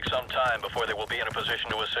will take some time before they will be in a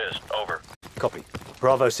position to assist. Over. Copy.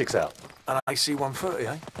 Bravo 6 out. An AC-130,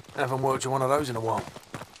 eh? Haven't worked with one of those in a while.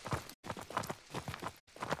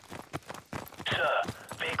 Sir,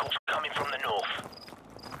 vehicles coming from the north.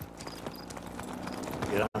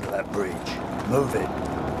 Get under that bridge. Move it.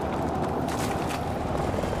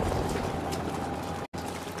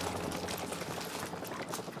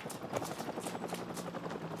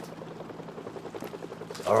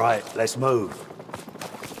 All right, let's move.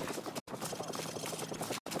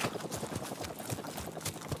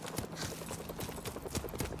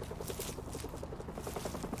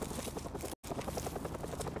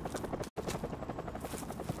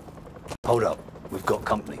 Hold up, we've got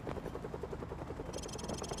company.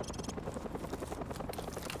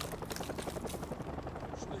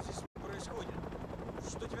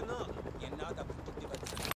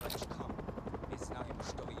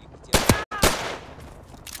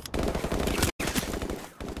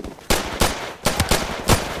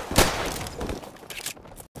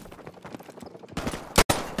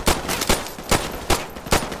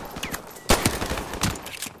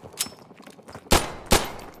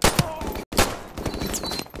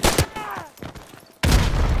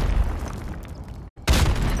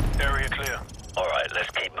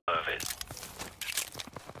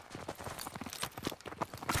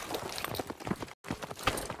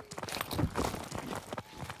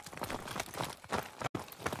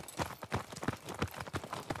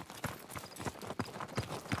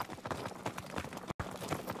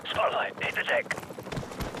 Spotlight, hit the deck.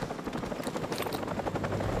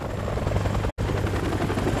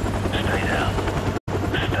 Stay down.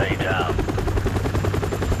 Stay down.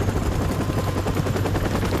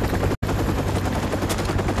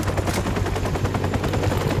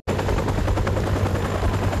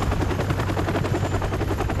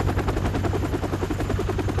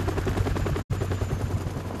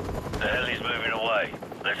 The heli's moving away.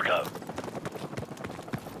 Let's go.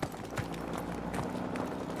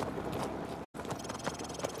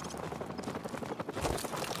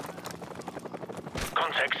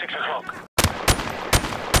 Contact 6 o'clock.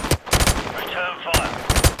 Return fire.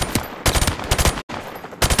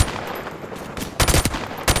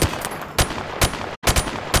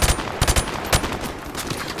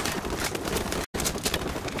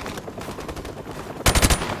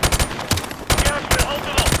 Gasman, hold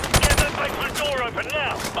them off. Get that basement door open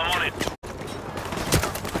now. I'm on it.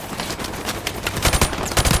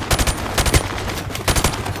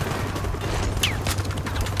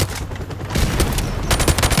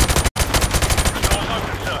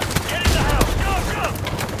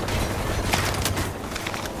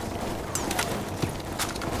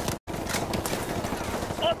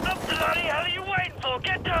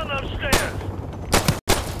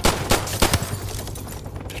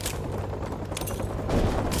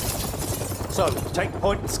 So, take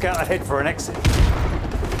point and scout ahead for an exit.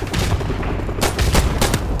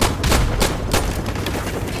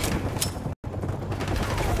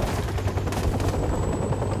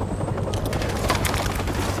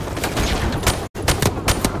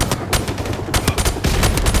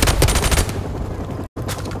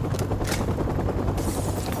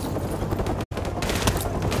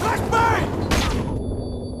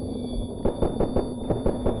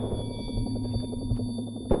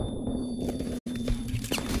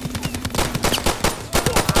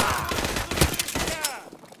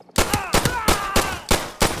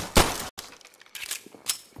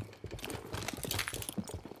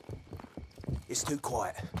 It's too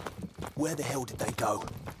quiet. Where the hell did they go?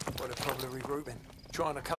 Well, they're probably regrouping.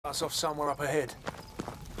 Trying to cut us off somewhere up ahead.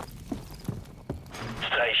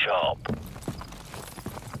 Stay sharp.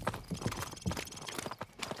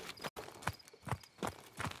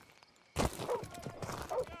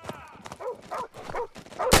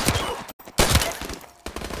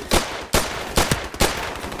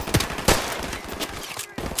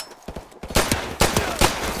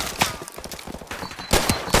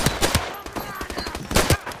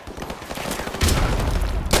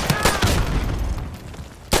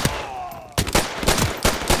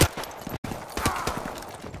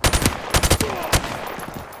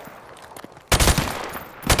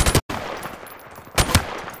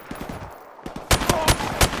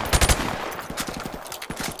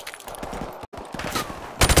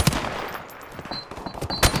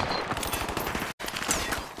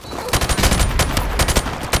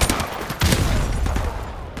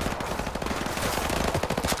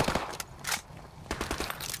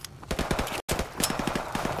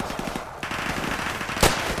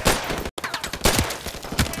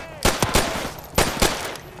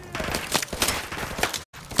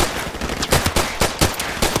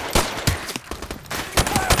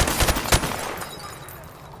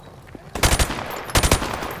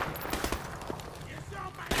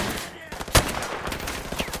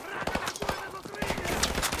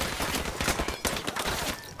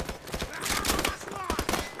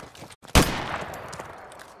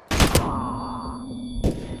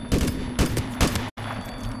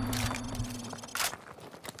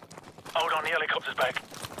 Hold on, the helicopter's back.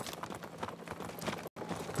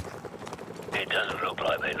 It doesn't look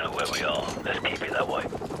like they know where we are. Let's keep it that way.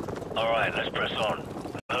 Alright, let's press on.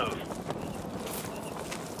 Move.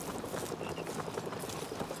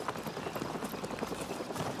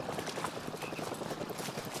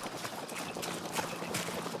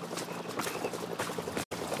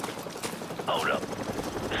 Hold up.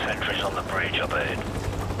 Sentries on the bridge up ahead.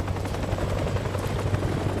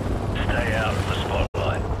 Stay out of the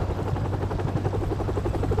spotlight.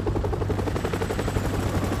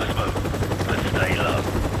 Let's move, but stay low.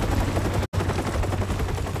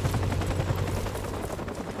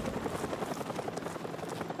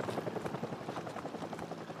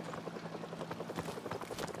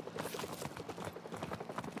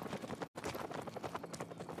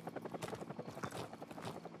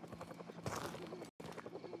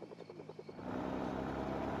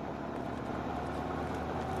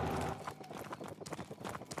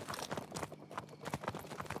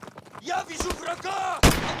 Я вижу врага!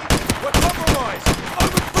 We're compromised!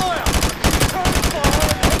 Open fire! Turn fire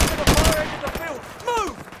and head to the far end of the field!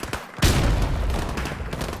 Move!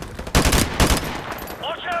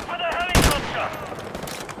 Watch out for the helicopter!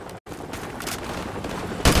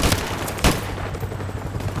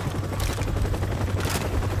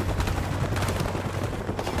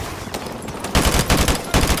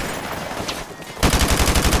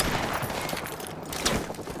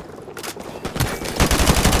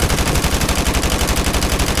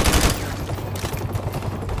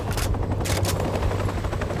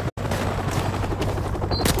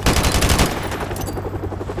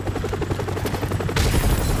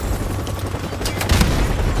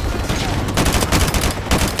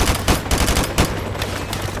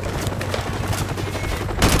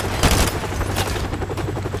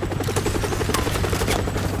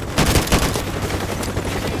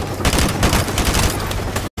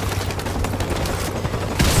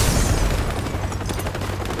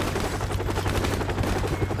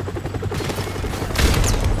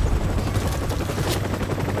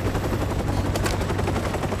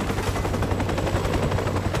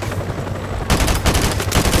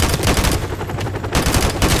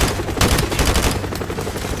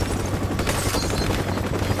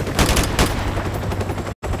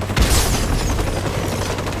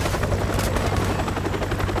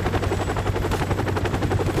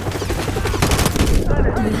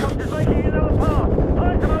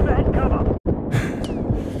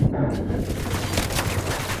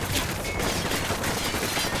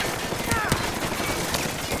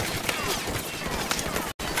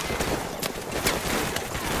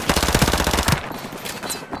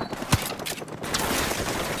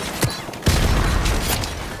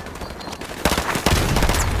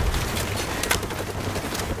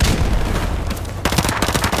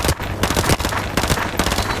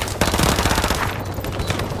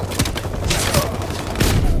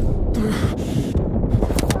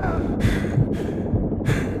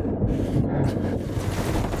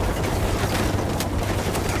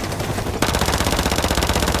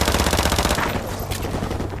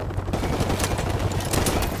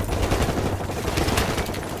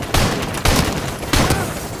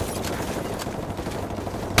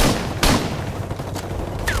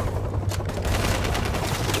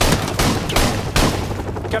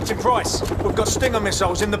 Captain Price, we've got Stinger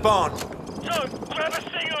missiles in the barn. So, grab a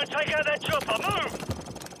Stinger and take out that chopper. Move!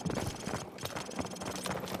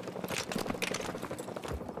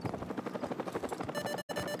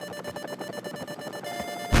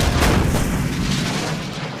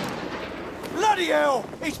 Bloody hell!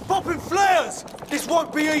 He's popping flares! This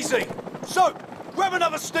won't be easy! So, grab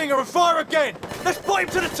another Stinger and fire again! Let's put him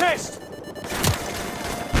to the test!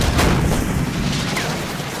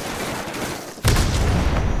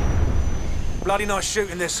 Bloody nice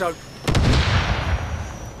shooting this, so...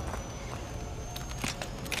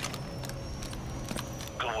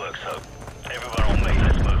 Good work, Soap. Everyone on me,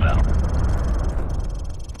 let's move out.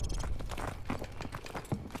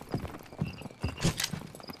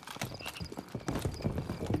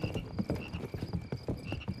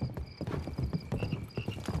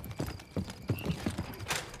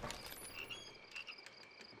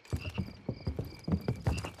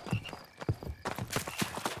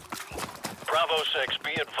 Bravo 6,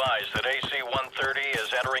 be advised that AC-130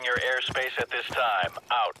 is entering your airspace at this time.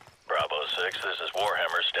 Out. Bravo 6, this is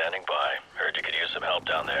Warhammer standing by. Heard you could use some help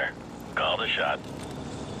down there. Call the shot.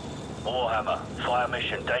 Warhammer, fire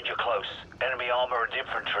mission, danger close. Enemy armor and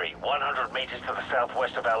infantry, 100 meters to the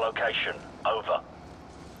southwest of our location. Over.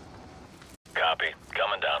 Copy.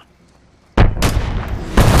 Coming down.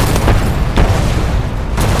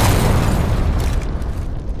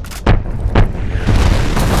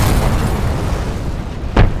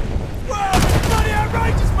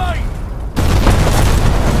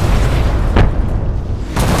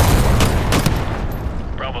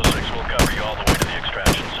 Bravo 6 will cover you all the way to the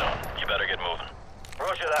extraction zone. You better get moving.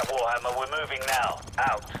 Roger that, Warhammer. We're moving now.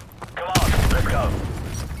 Out. Come on, let's go.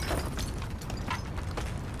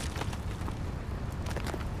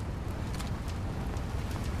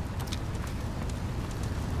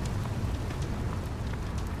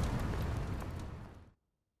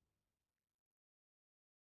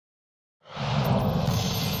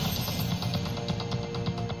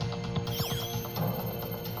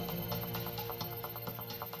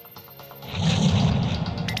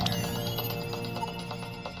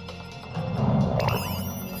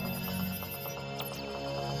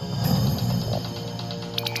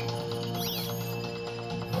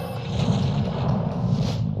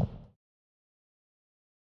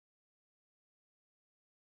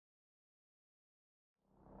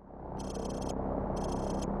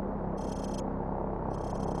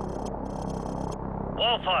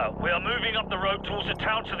 Wildfire, we are moving up the road towards a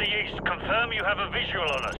town to the east. Confirm you have a visual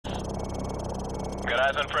on us. Got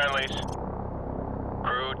eyes on friendlies.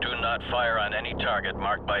 Crew, do not fire on any target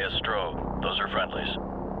marked by a strobe. Those are friendlies.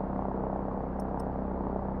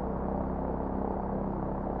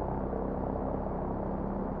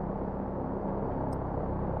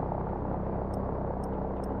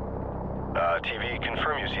 TV,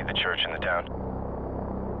 confirm you see the church in the town.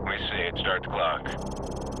 We see it. Start the clock.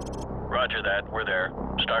 Roger that. We're there.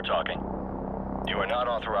 Start talking. You are not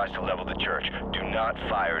authorized to level the church. Do not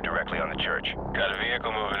fire directly on the church. Got a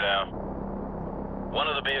vehicle moving now. One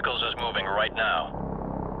of the vehicles is moving right now.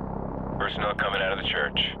 Personnel coming out of the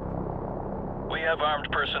church. We have armed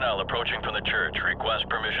personnel approaching from the church. Request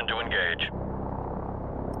permission to engage.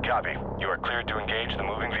 Copy. You are cleared to engage the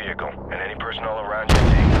moving vehicle, and any personnel around your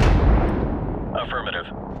team. Affirmative.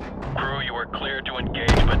 Crew, you are cleared to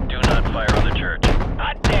engage, but do not fire on the church.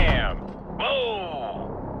 Hot damn! Whoa!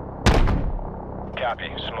 Copy.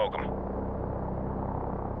 Smoke them.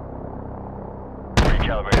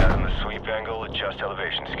 Recalibrate out on the sweep angle, adjust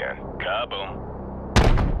elevation scan. Kaboom.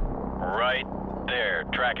 Right there.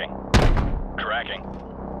 Tracking. Tracking.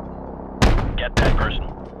 Get that person.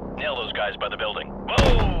 Nail those guys by the building.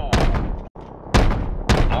 Whoa!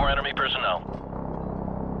 More enemy personnel.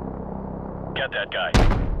 Get that guy.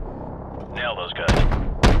 Nail those guys.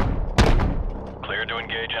 Clear to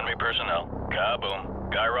engage enemy personnel.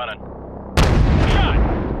 Kaboom. Guy running. Shot!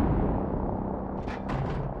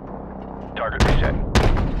 Target reset.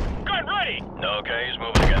 Gun ready! Okay, he's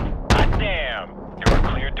moving again. Hot damn! You are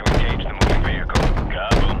cleared to engage the moving vehicle.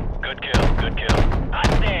 Kaboom. Good kill. Good kill.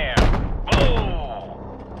 Hot damn! Whoa!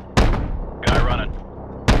 Guy running.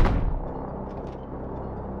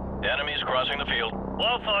 Enemies crossing the field.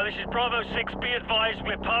 Wildfire, this is Bravo 6. Be advised,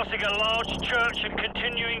 we're passing a large church and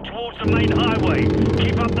continuing towards the main highway.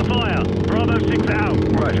 Keep up the fire. Bravo 6 out.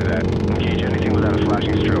 Roger that. Engage anything without a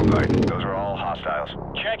flashing strobe light. Those are all hostiles.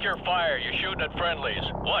 Check your fire. You're shooting at friendlies.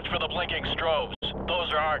 Watch for the blinking strobes.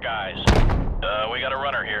 Those are our guys. We got a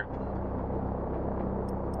runner here.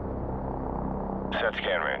 Set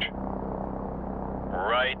scan range.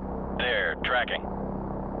 Right there. Tracking.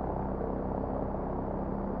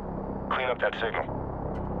 Clean up that signal.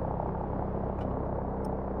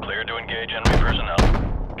 Clear to engage enemy personnel.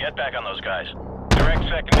 Get back on those guys. Direct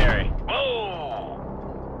secondary. Whoa!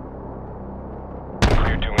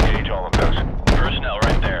 Clear to engage all of those. Personnel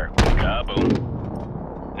right there.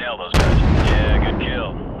 Kaboom. Nail those guys. Yeah, good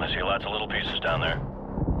kill. I see lots of little pieces down there.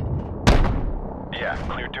 Yeah,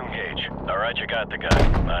 clear to engage. Alright, you got the guy.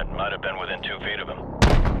 I might have been within 2 feet of him.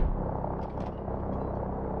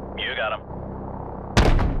 You got him.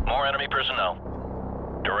 More enemy personnel.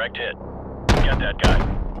 Direct hit. Get that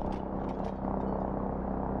guy.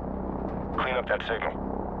 Clean up that signal.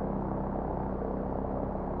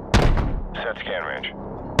 Set scan range.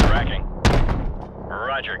 Tracking.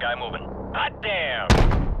 Roger, guy moving. Hot damn!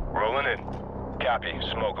 Rolling in. Copy,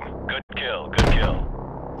 smoke him. Good kill, good kill.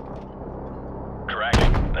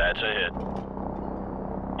 Tracking. That's a hit.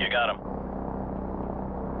 You got him.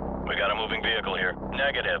 We got a moving vehicle here.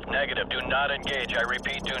 Negative, negative. Do not engage. I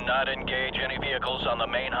repeat, do not engage any vehicles on the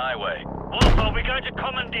main highway. Also, we're going to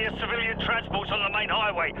commandeer civilian transports on the main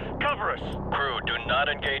highway. Cover us. Crew, do not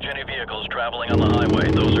engage any vehicles traveling on the highway.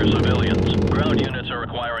 Those are civilians. Ground units are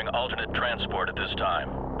requiring alternate transport at this time.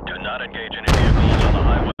 Do not engage any vehicles on the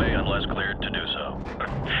highway unless cleared to do so.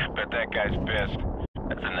 Bet that guy's pissed.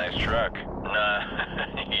 That's a nice truck. Nah,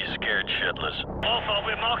 he's scared shitless. Also,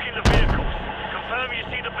 we're marking the vehicles. Confirm you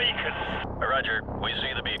see the beacons. Roger, we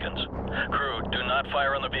see the beacons. Crew, do not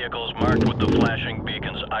fire on the vehicles marked with the flashing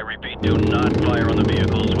beacons. I repeat, do not fire on the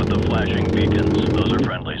vehicles with the flashing beacons. Those are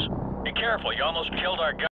friendlies. Be careful, you almost killed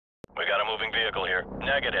our guy. We got a moving vehicle here.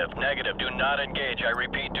 Negative, negative. Do not engage. I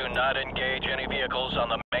repeat, do not engage any vehicles on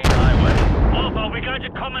the main highway. Also, we're going to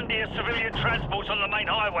commandeer civilian transports on the main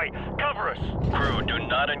highway. Cover us. Crew, do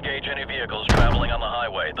not engage any vehicles traveling on the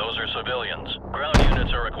highway. Those are civilians. Ground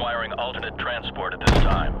units are requiring alternate transport at this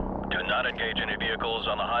time. Do not engage any vehicles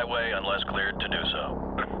on the highway unless cleared to do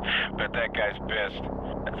so. Bet that guy's pissed.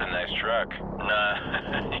 That's a nice truck. Nah,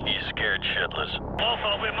 he's scared shitless.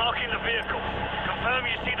 Also, we're marking the vehicles. Confirm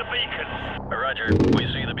you see the beacons. Roger, we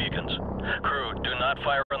see the beacons. Crew, do not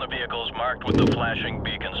fire on the vehicles marked with the flashing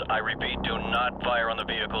beacons. I repeat, do not fire on the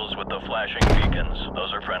vehicles with the flashing beacons.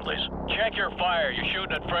 Those are friendlies. Check your fire. You're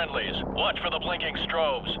shooting at friendlies. Watch for the blinking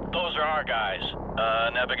strobes. Those are our guys.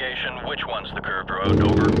 Navigation, which one's the curved road?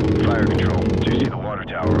 Over. Fire control. Do you see the water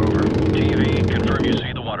tower? Over. TV, confirm you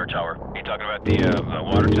see the water tower. You talking about the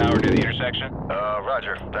water tower near the intersection?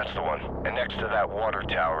 Roger. That's the one. And next to that water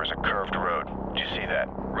tower is a curved road. Do you see that?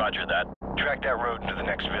 Roger that. Track that road into the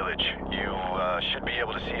next village. You should be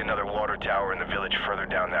able to see another water tower in the village further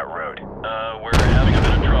down that road. We're having a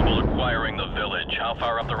bit of trouble acquiring the village. How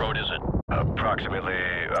far up the road is it? Approximately,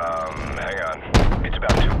 hang on. It's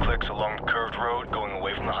about 2 clicks along the curved road going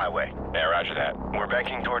away from the highway. Yeah, roger that. We're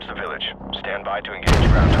banking towards the village. Stand by to engage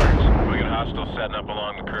ground targets. We got hostiles setting up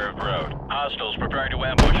along the curved road. Hostiles preparing to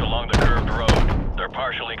ambush along the curved road. They're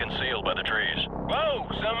partially concealed by the trees. Whoa!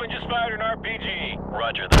 Someone just fired an RPG!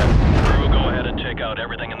 Roger that. Crew, go ahead and take out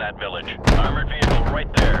everything in that village. Armored vehicle right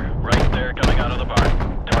there coming out of the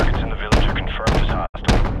barn. Targets in the village are confirmed as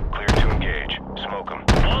hostile. Clear to engage. Smoke them.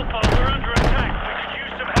 Alpha, we're under attack. We could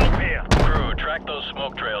use some help here. Crew, track those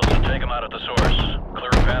smoke trails and take them out at the source.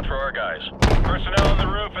 Clear a path for our guys. Personnel on the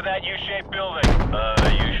roof of that U-shaped building.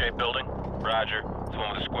 U-shaped building? Roger. It's the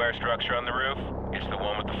one with the square structure on the roof. It's the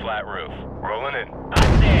one with the flat roof. Rolling in.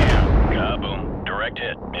 Hot damn! Kaboom. Direct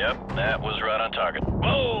hit. Yep, that was right on target.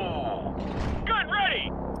 Whoa! Gun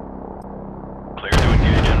ready! Clear to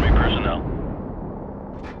engage enemy personnel.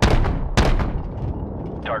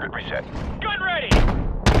 Target reset. Gun ready!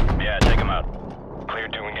 Yeah, take them out. Clear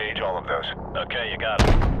to engage all of those. Okay, you got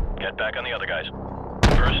them. Get back on the other guys.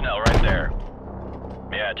 Personnel right there.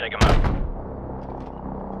 Yeah, take them out.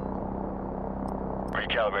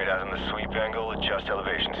 Recalibrate out on the sweep angle, adjust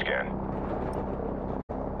elevation scan.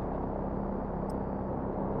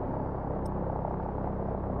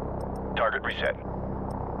 Target reset.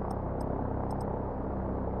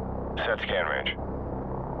 Set scan range.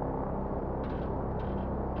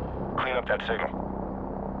 Clean up that signal.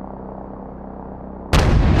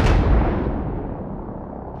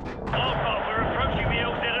 Alpha, we're approaching the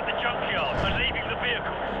LZ at the junkyard. We're leaving the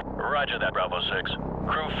vehicles. Roger that, Bravo 6.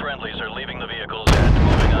 Crew friendlies are leaving the vehicles and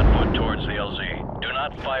moving on foot towards the LZ. Do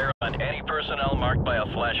not fire on any personnel marked by a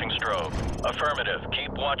flashing strobe. Affirmative.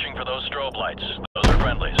 Keep watching for those strobe lights. Those are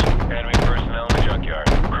friendlies. Enemy personnel in the junkyard.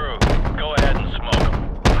 Crew, go ahead and smoke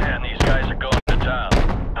them. Man, these guys are going to town.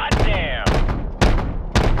 Hot damn!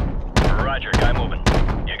 Roger, guy moving.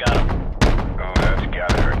 You got him. Oh, that's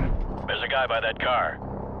gotta hurt. There's a guy by that car.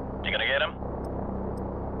 You gonna get him?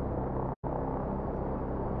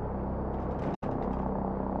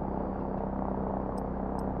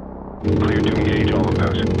 Clear to engage all of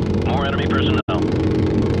those. More enemy personnel.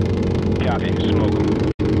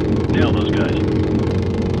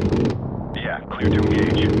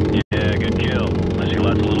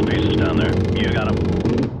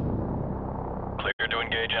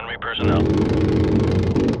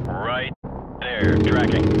 Roger,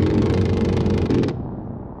 tracking.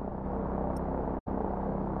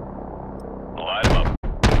 Light him up.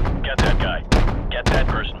 Get that guy. Get that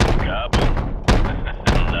person. Kaboom.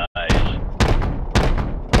 Nice.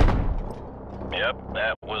 Yep,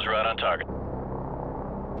 that was right on target.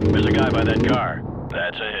 There's a guy by that car.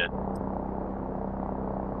 That's a hit.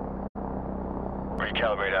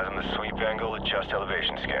 Recalibrate out on the sweep angle, adjust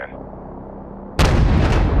elevation scan.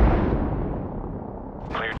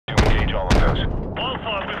 Clear to engage all of those.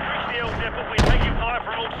 Wildfire, we've reached the LZ, but we're taking fire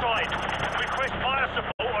from all sides. Request fire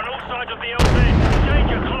support on all sides of the LZ.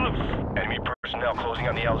 Danger close. Enemy personnel closing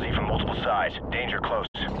on the LZ from multiple sides. Danger close.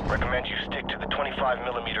 Recommend you stick to the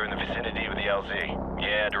 25mm in the vicinity of the LZ.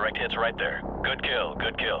 Yeah, direct hit's right there. Good kill,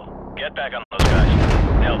 good kill. Get back on those guys.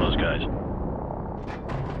 Nail those guys.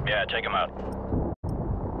 Yeah, take them out.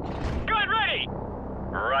 Good, ready!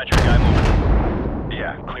 Roger, guy moving.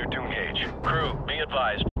 Yeah, clear to engage. Crew, be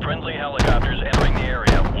advised. Friendly helicopters entering the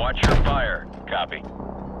area. Watch your fire. Copy.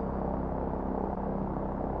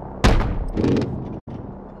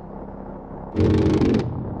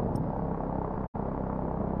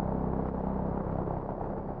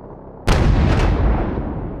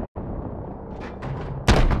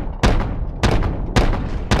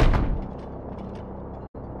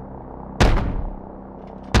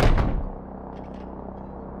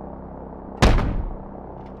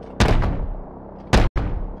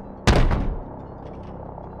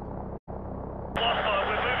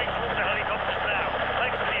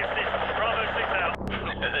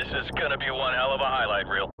 This is gonna be one hell of a highlight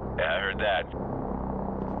reel. Yeah, I heard that.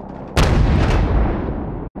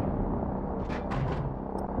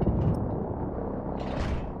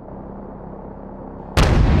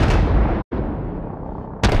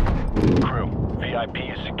 Crew, VIP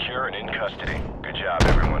is secure and in custody. Good job,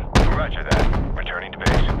 everyone. Roger that. Returning to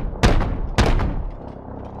base.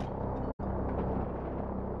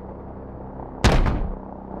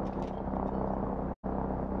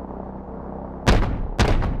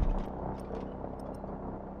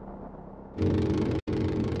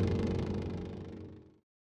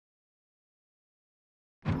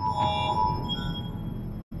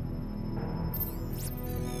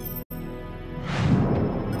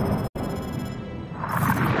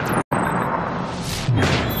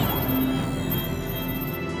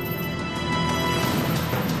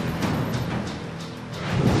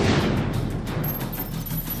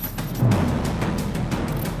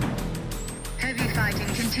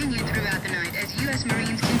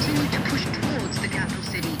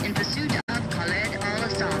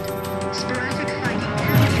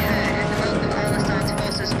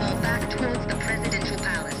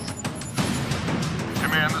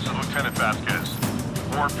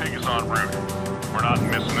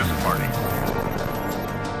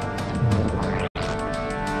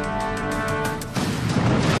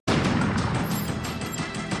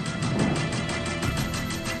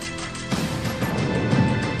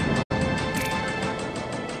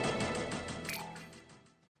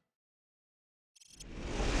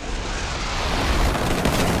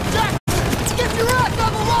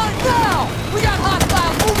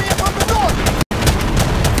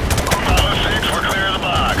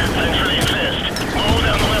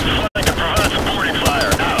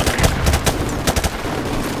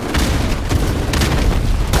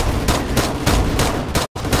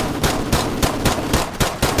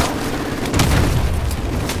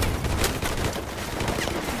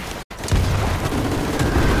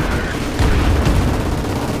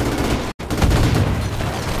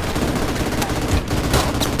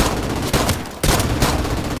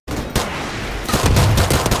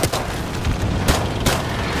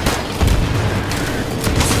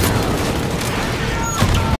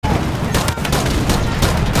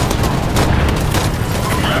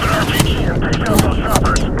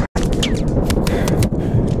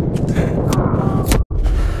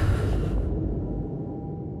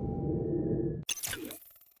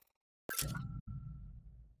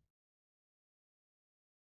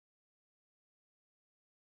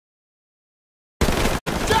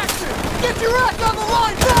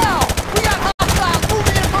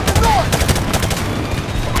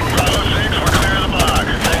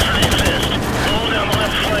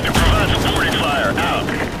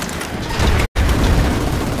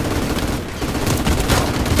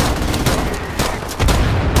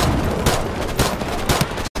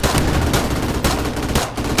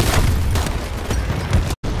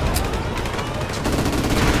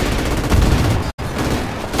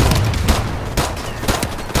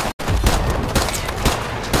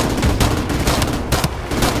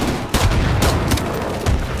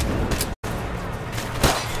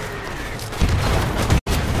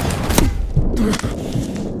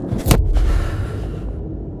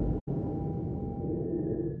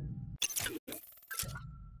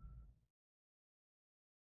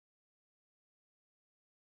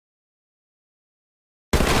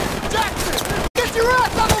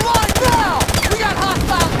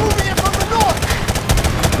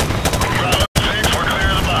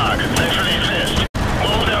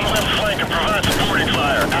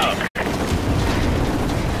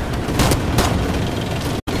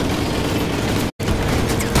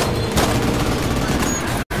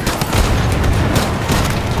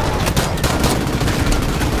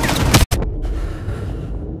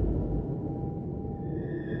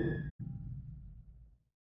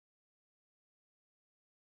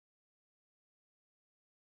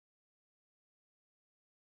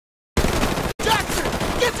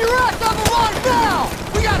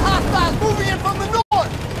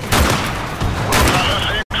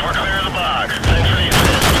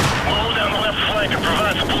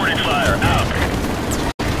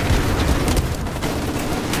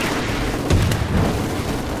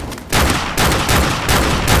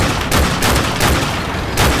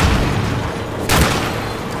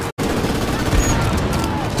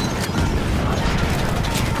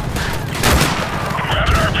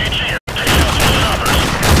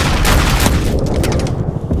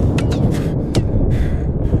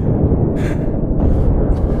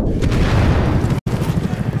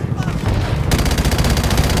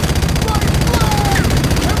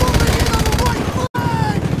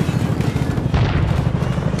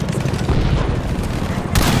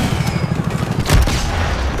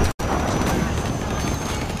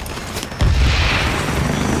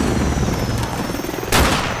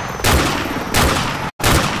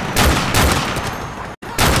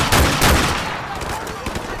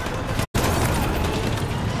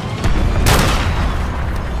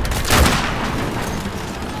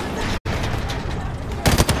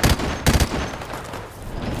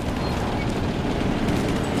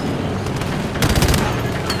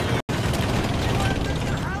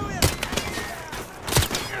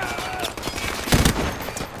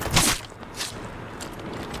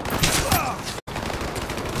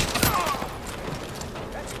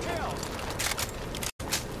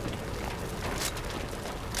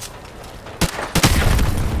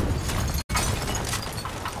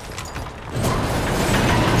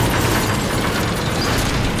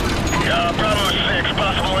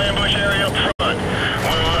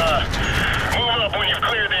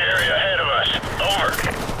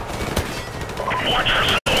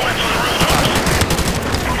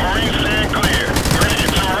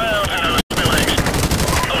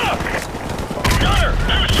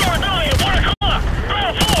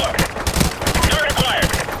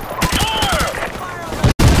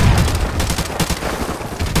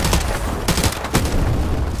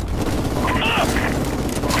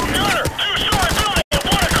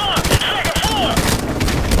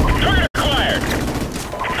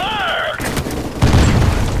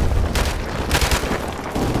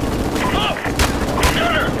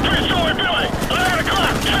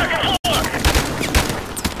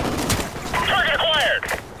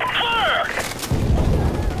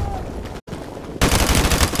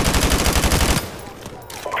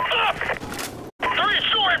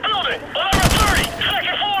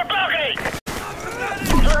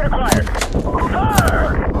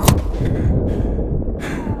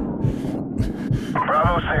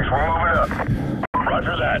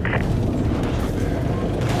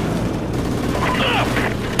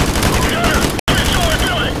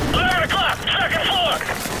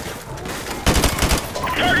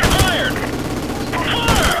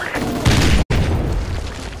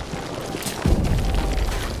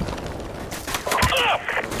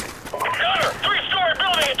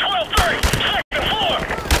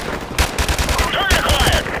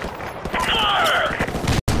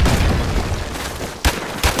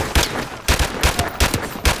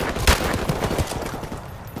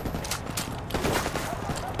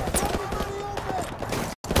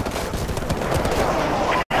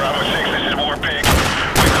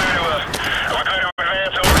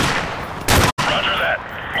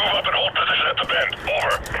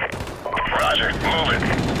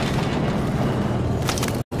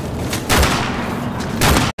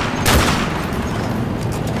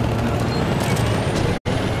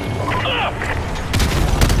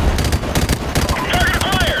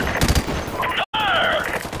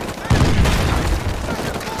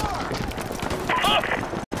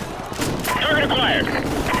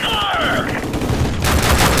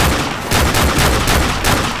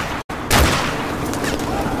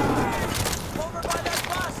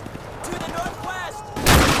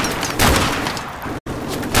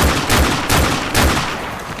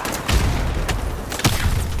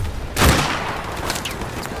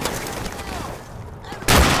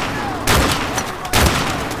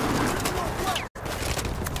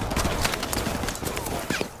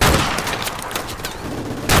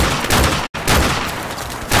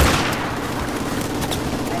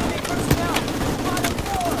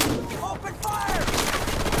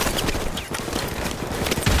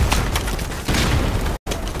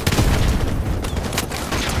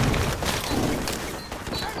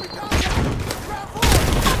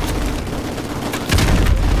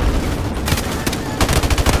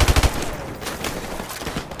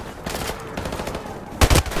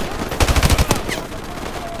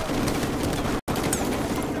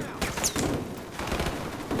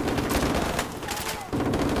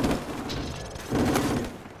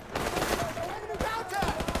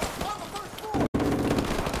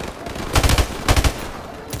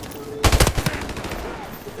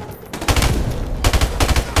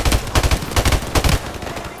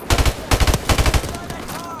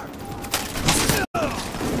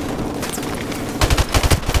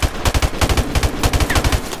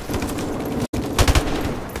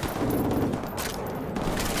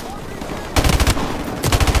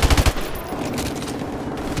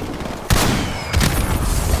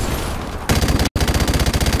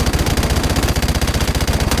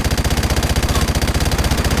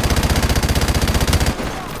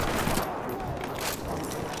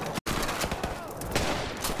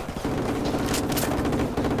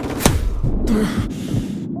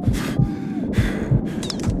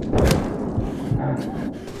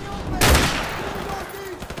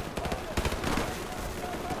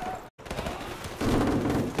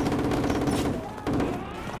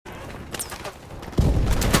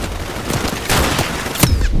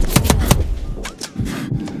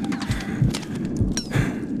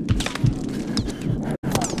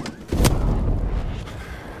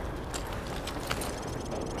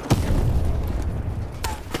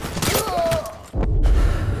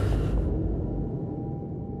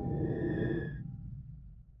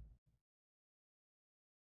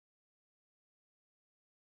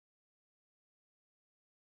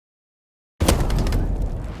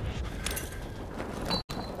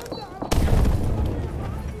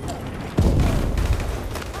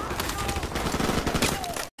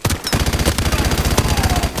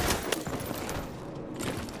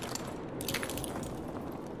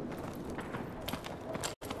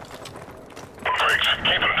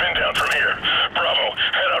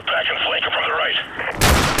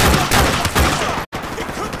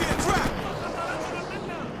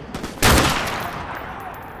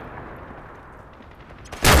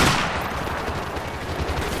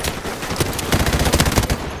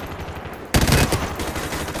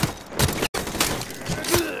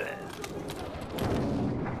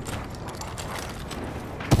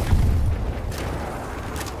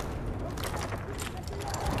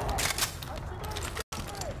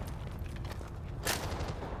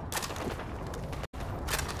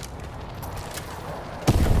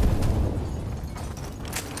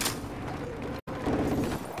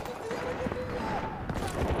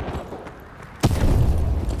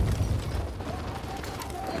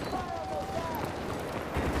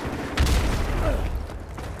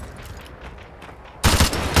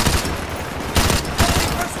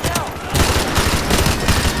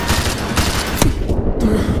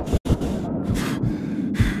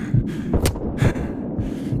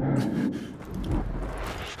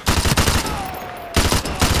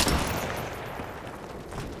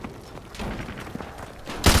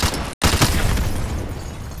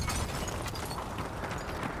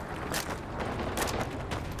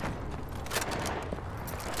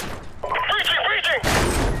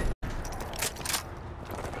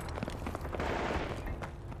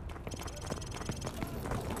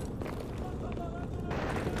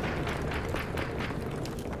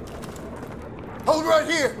 Right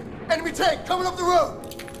here! Enemy tank coming up the road!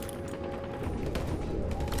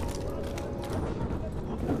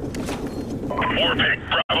 Warpig,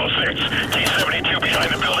 Bravo 6. T-72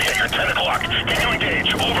 behind the building at your 10 o'clock. Can you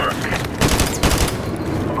engage? Over.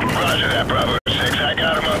 Roger that, Bravo 6. I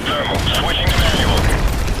got him on thermal. Switching to manual.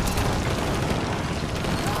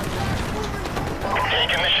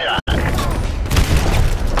 Taking the shot.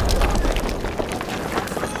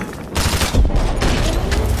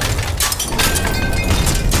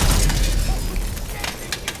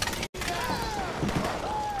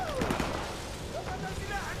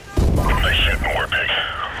 They shoot more pig.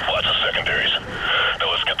 Lots of secondaries.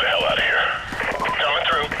 Now let's get the hell out of here. Coming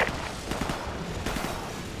through.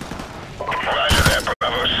 Roger that,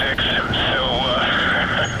 Bravo 6. So,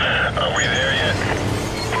 are we there yet?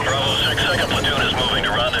 Bravo 6, second platoon is moving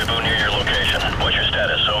to rendezvous near your location. What's your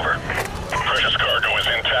status? Over. Precious cargo is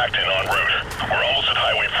intact and en route. We're almost at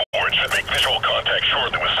Highway 4 and should make visual contact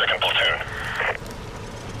shortly with second platoon.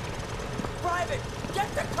 Private, get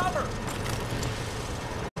to cover!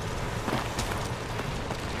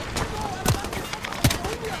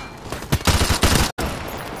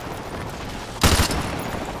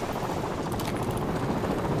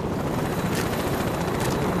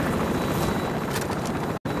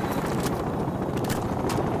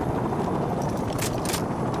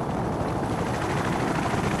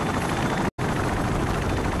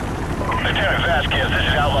 Lieutenant Vasquez, this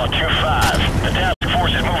is Outlaw 2-5. The task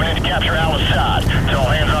force is moving in to capture Al-Assad. It's all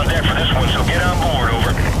hands on deck for this one, so get on board,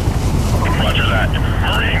 over. Roger that.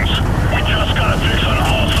 Marines, we just got a fix on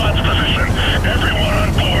Al-Assad's position. Everyone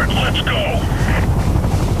on board, let's go!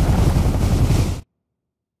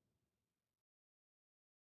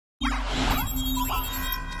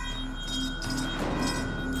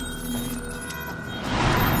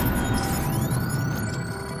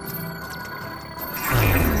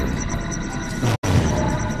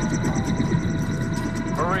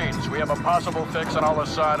 Marines, we have a possible fix on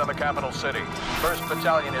Al-Assad in the capital city. 1st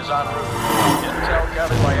Battalion is en route. Intel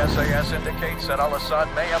gathered by SAS indicates that Al-Assad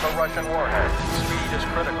may have a Russian warhead. Speed is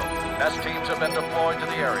critical. NEST teams have been deployed to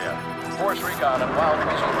the area. Force Recon and Wild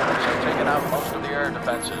Weasel units have taken out most of the air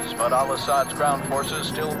defenses, but Al-Assad's ground forces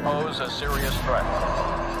still pose a serious threat.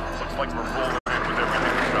 Looks like we're rolling in with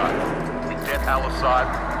everything we got. We get Al-Assad,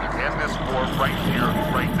 we end this war right here,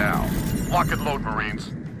 right now. Lock and load,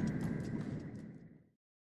 Marines.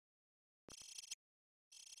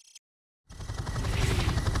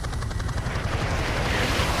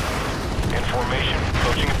 Information,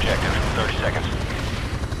 approaching objective. 30 seconds.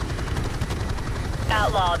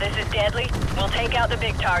 Outlaw, this is Deadly. We'll take out the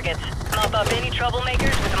big targets. Mop up any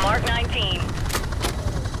troublemakers with the Mark 19.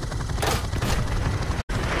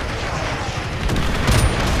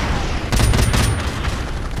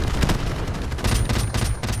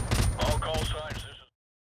 All call signs, this is...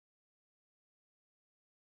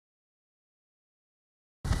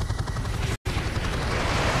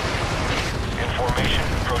 Information,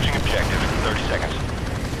 approaching objective. 30 seconds.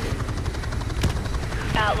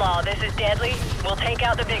 Outlaw, this is Deadly. We'll take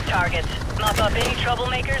out the big targets. Mop up any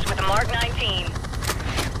troublemakers with the Mark 19.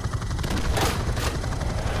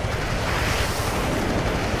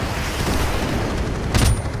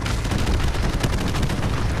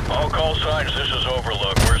 All call signs, this is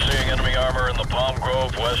Overlook. We're seeing enemy armor in the Palm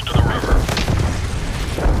Grove west of the river.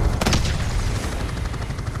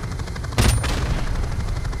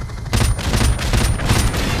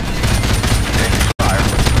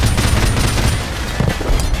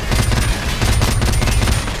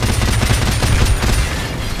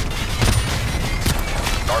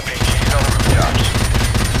 RPGs on the rooftops.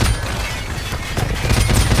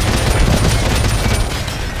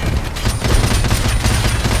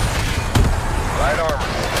 Light armor.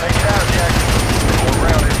 Take it out, Jack. More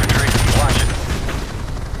ground infantry. Watch it.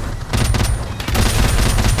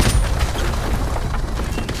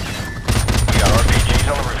 We got RPGs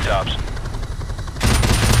on the rooftops.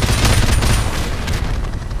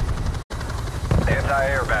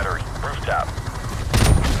 Anti-air battery. Rooftop.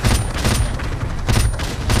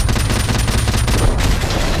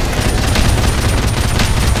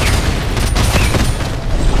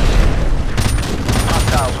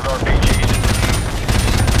 Hostiles with RPGs.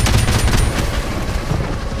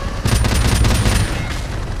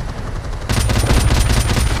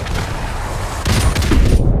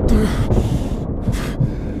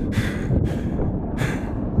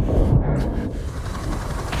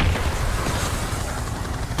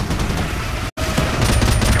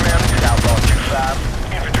 Command, this is Outlaw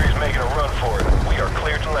 2-5. Infantry's making a run for it. We are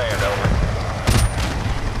cleared to land, over.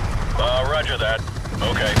 Roger that.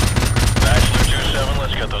 Okay. Baxter 2-7,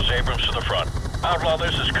 let's get those Abrams to the front. Outlaw,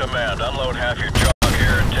 this is command. Unload half your junk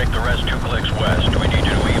take the rest 2 clicks west. We need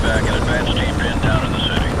you to evac an advanced team pinned down in the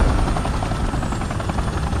city.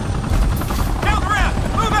 Down the ramp!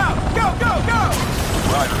 Move out! Go, go, go!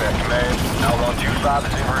 Roger that, Command. Outlaw 25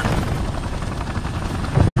 is en route.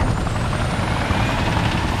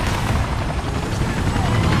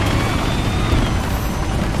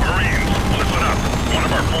 Marines, listen up. One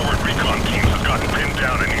of our forward recon teams has gotten pinned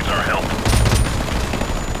down and needs our help.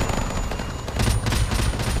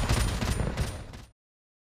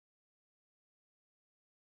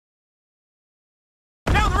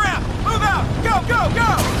 Down the ramp! Move out! Go, go, go!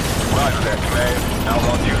 Roger that, Command.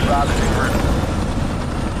 Outlaw 25 is en route.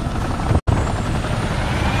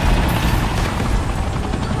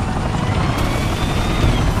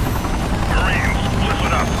 Marines,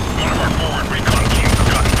 listen up. One of our forward recon teams has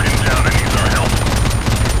gotten pinned down and needs our help.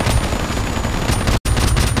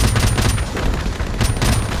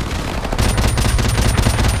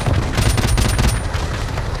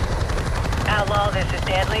 Outlaw, this is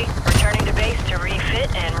Deadly. Returning to base to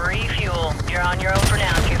refit and refuel. You're on your own for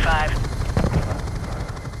now, 2-5.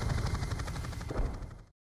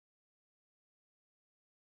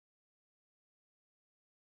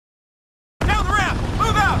 Down the ramp!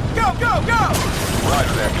 Move out! Go, go, go!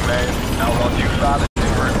 Roger that, Command. Outlaw 25 is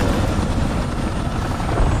en route.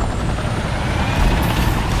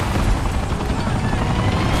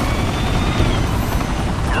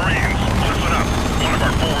 Marines, listen up. One of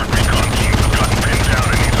our forward recon teams has gotten pinned down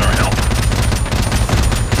and needs our help.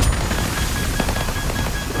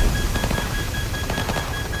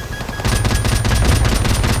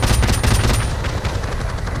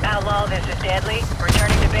 Outlaw, this is Deadly.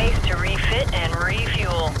 Returning to base to refit and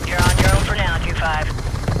refuel. You're on your own for now, 2-5.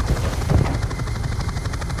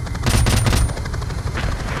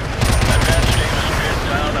 Advanced team is pinned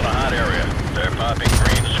down in a hot area. They're popping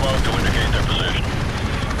green smoke to indicate their position.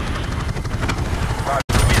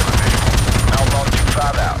 Roger, we have a visual. Outlaw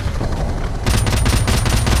 25 out.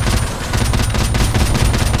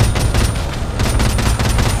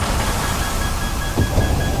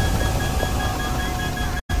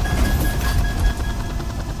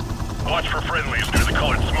 Watch for friendlies near the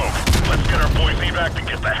colored smoke. Let's get our boys evac and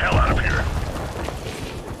get the hell out of here.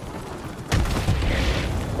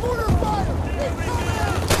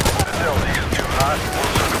 Facility is too hot.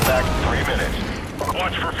 We'll circle back in 3 minutes.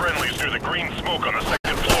 Watch for friendlies near the green smoke on the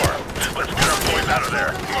 2nd floor. Let's get our boys out of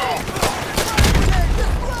there. Move!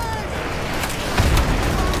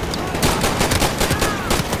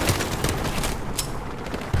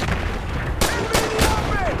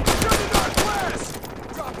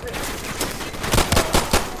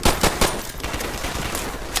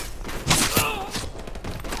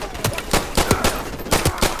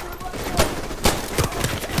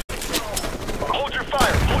 Hold your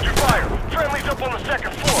fire! Hold your fire! Friendly's up on the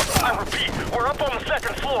 2nd floor. I repeat, we're up on the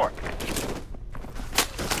 2nd floor.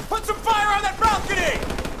 Put some fire on that balcony!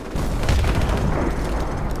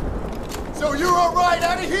 So you're all right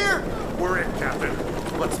out of here? We're in, Captain.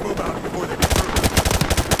 Let's move out before they get through.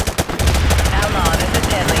 Outlaw, this is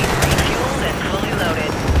Deadly. Refueled and fully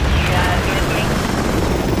loaded. You guys get me?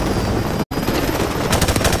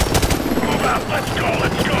 Move out! Let's go!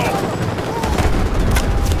 Let's go!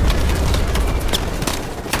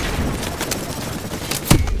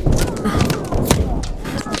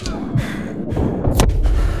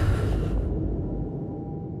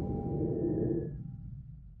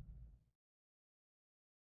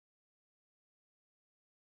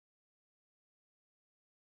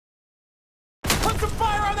 Put some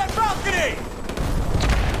fire on that balcony!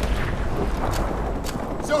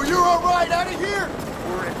 So you're all right out of here?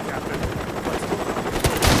 We're in, Captain. Let's move out.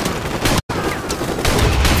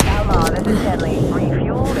 Outlaw, this is Deadly.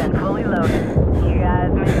 Refueled and fully loaded. You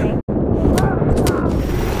guys miss me? Move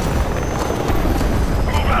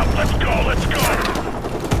out! Let's go! Let's go!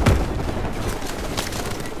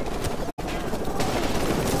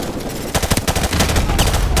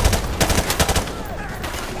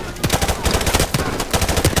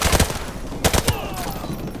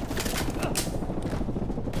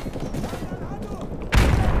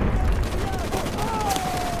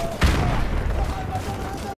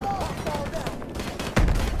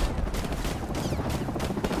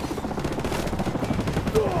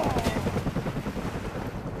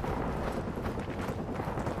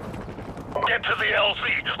 Get to the LZ!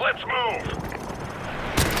 Let's move!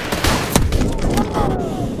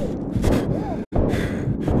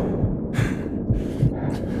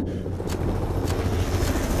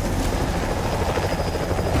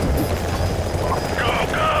 Go,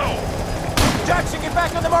 go! Jackson, get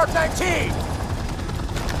back on the Mark 19!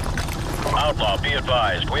 Outlaw, be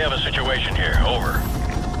advised. We have a situation here. Over.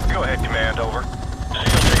 Go ahead, Command. Over.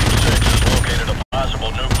 SEAL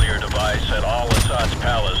hostile nuclear device at Al-Assad's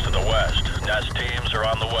palace to the west. Nest teams are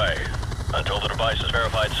on the way. Until the device is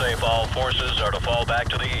verified safe, all forces are to fall back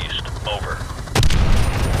to the east. Over.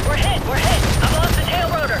 We're hit! We're hit! I've lost the tail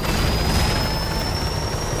rotor!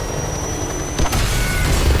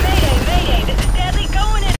 Mayday! Mayday! This is Deadly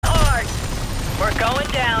going in hard! We're going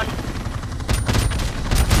down.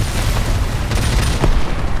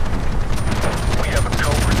 We have a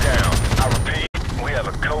Cobra down. I repeat, we have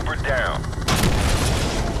a Cobra down.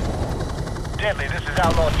 Deadly, this is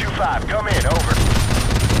Outlaw 2-5. Come in, over.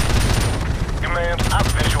 Command, I'm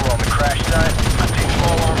visual on the crash site. I see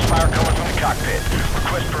small arms fire coming from the cockpit.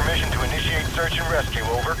 Request permission to initiate search and rescue,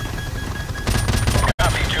 over.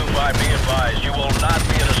 Copy 2-5, be advised. You will not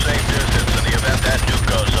be at a safe distance in the event that nuke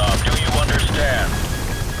goes off. Do you understand?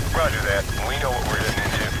 Roger that. We know what we're heading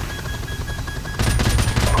into.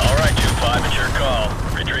 All right, 2-5, it's your call.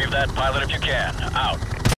 Retrieve that pilot if you can. Out.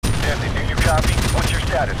 Deadly, do you copy? What's your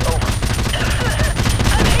status? Over.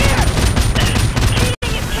 I'm here!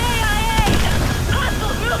 Keating is KIA!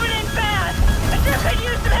 Hostiles moving in fast! I sure could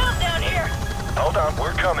use some help down here! Hold on,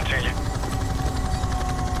 we're coming to you.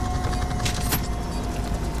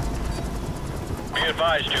 Be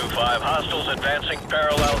advised, 2-5. Hostiles advancing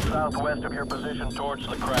parallel southwest of your position towards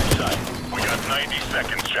the crash site. We got 90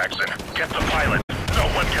 seconds, Jackson. Get the pilot. No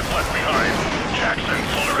one gets left behind. Jackson,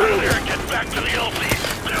 pull her out of there and get back to the LZ.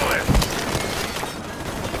 Do it!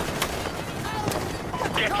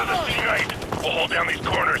 Get to the C8. We'll hold down these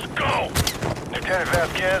corners. Go! Lieutenant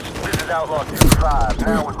Vasquez, this is Outlaw 2-5.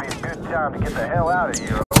 Now would be a good time to get the hell out of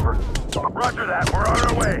here, over. Roger that. We're on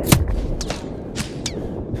our way.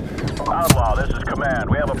 Outlaw, this is Command.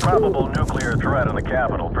 We have a probable nuclear threat in the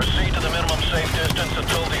capital. Proceed to the minimum safe distance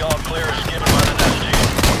until the all-clear is given by the Nest team.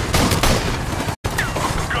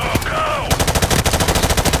 Go, go!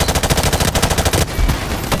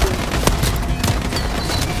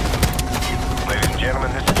 Ladies and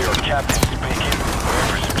gentlemen, this is your captain speaking. We're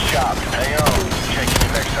for some chops. Hang on. Checking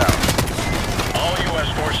you next time. All U.S.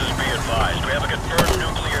 forces be advised. We have a confirmed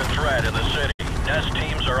nuclear threat in the city. Nest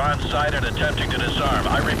teams are on site and attempting to disarm.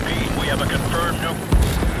 I repeat, we have a confirmed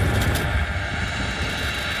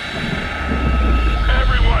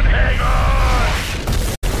Everyone, hang on!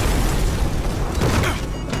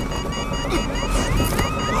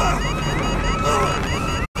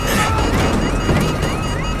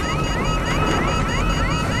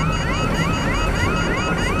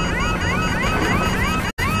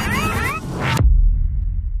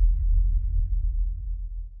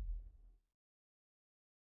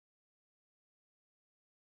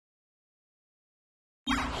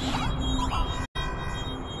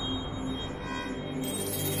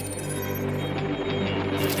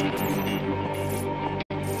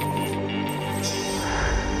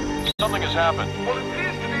 Something has happened. What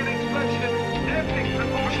appears to be an explosion. Everything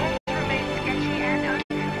precaution. Remains sketchy airtime.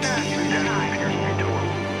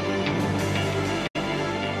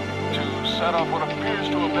 To set off what appears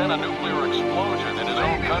to have been a nuclear explosion in his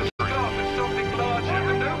own country. Something larger,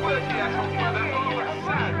 and no word yet on whether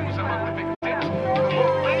Al-Assad was among the victims, or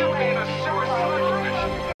may have been a suicidal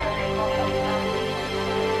mission.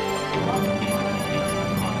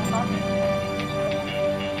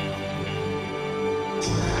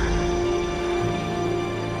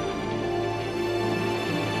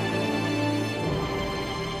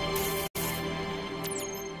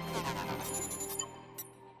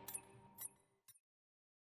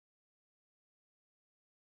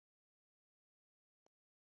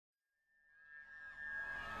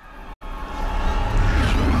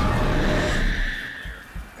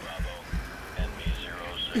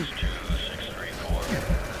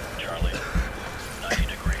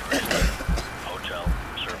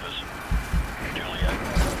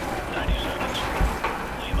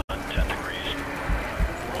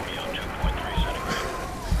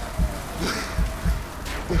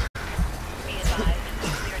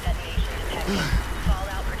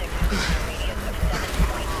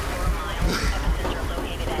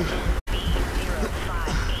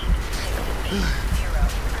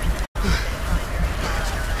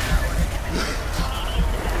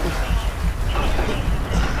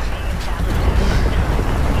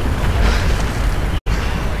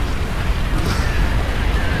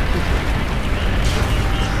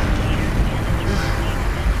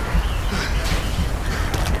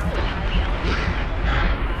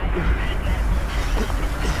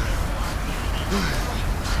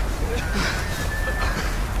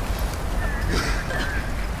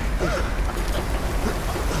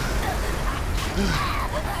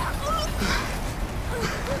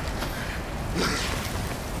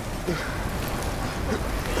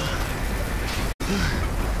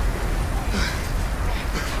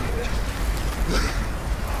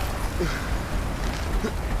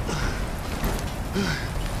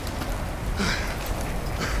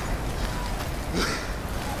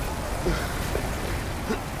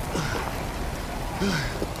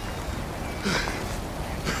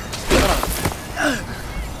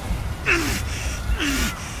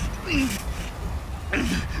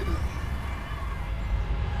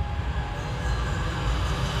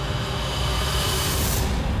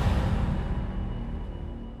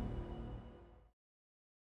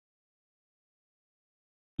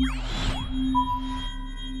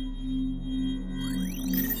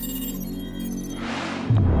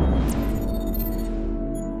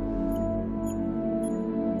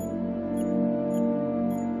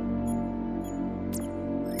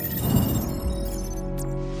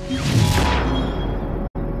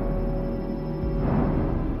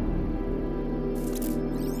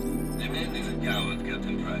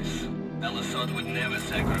 Al-Assad would never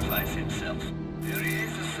sacrifice himself. There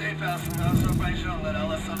is a safe house in Azerbaijan that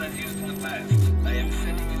Al-Assad has used in the past. I am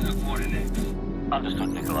sending you the coordinates. Understood,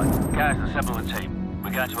 Nikolai. Guys, assemble a team.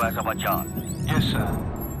 We're going to Azerbaijan. Yes,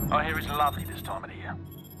 sir. I hear it's lovely this time of the year.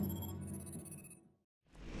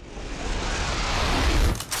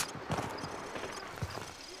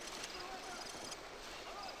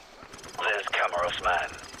 There's Kamarov's man.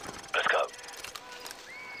 Let's go.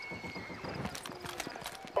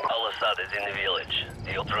 Al-Assad is in the village.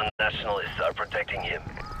 The ultra-nationalists are protecting him.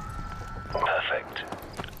 Perfect.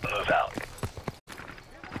 Move out.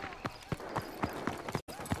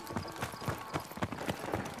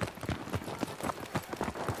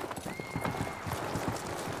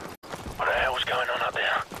 What the hell's going on up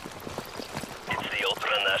there? It's the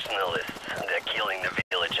ultra-nationalists. They're killing the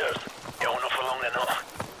villagers. Yeah, well, not for long they're not.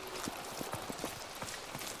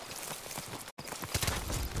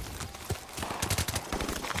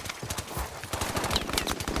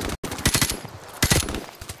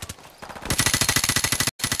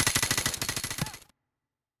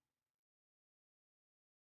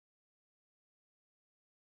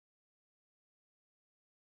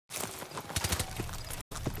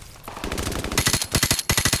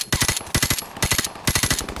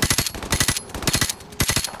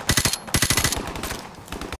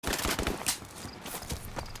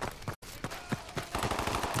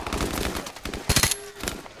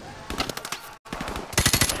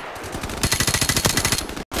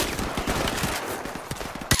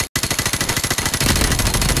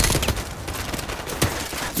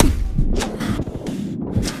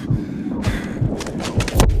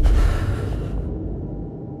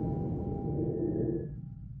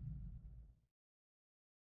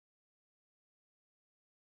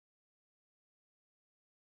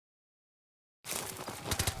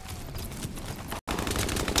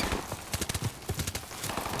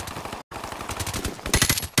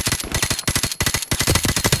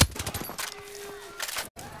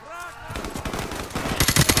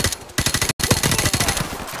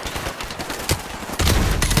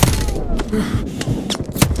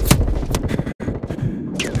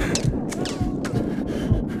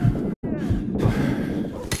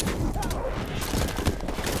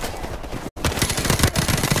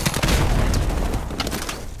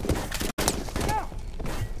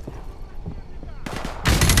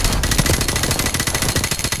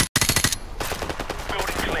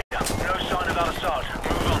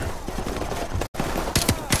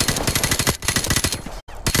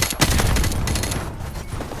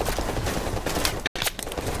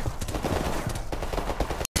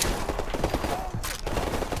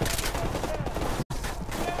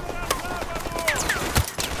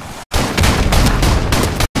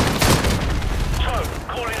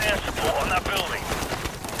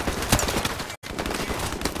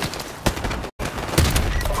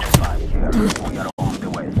 We are on the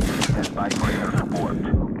way. Stand by for air support.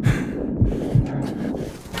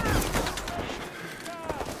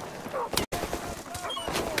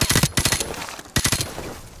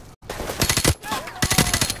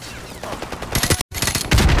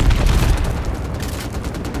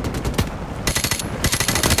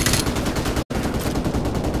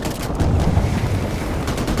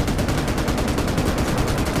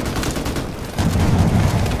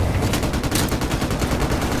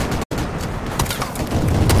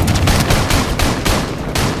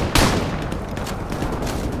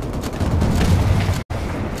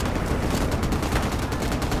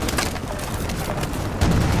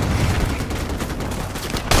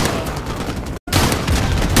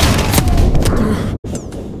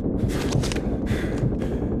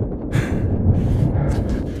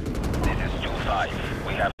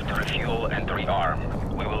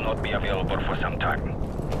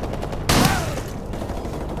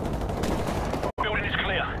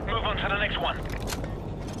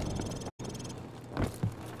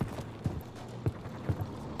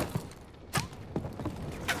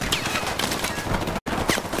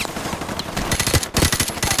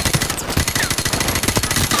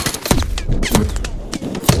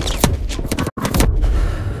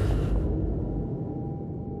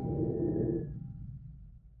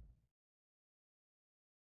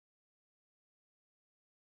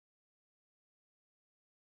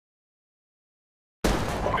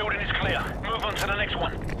 building is clear. Move on to the next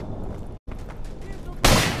one.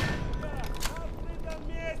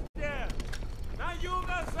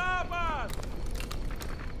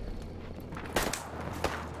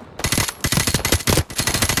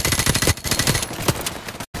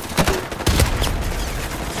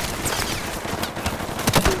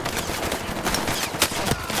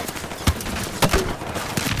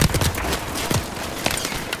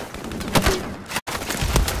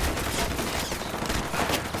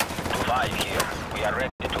 Here. We are ready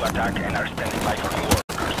to attack and are standing by for the war.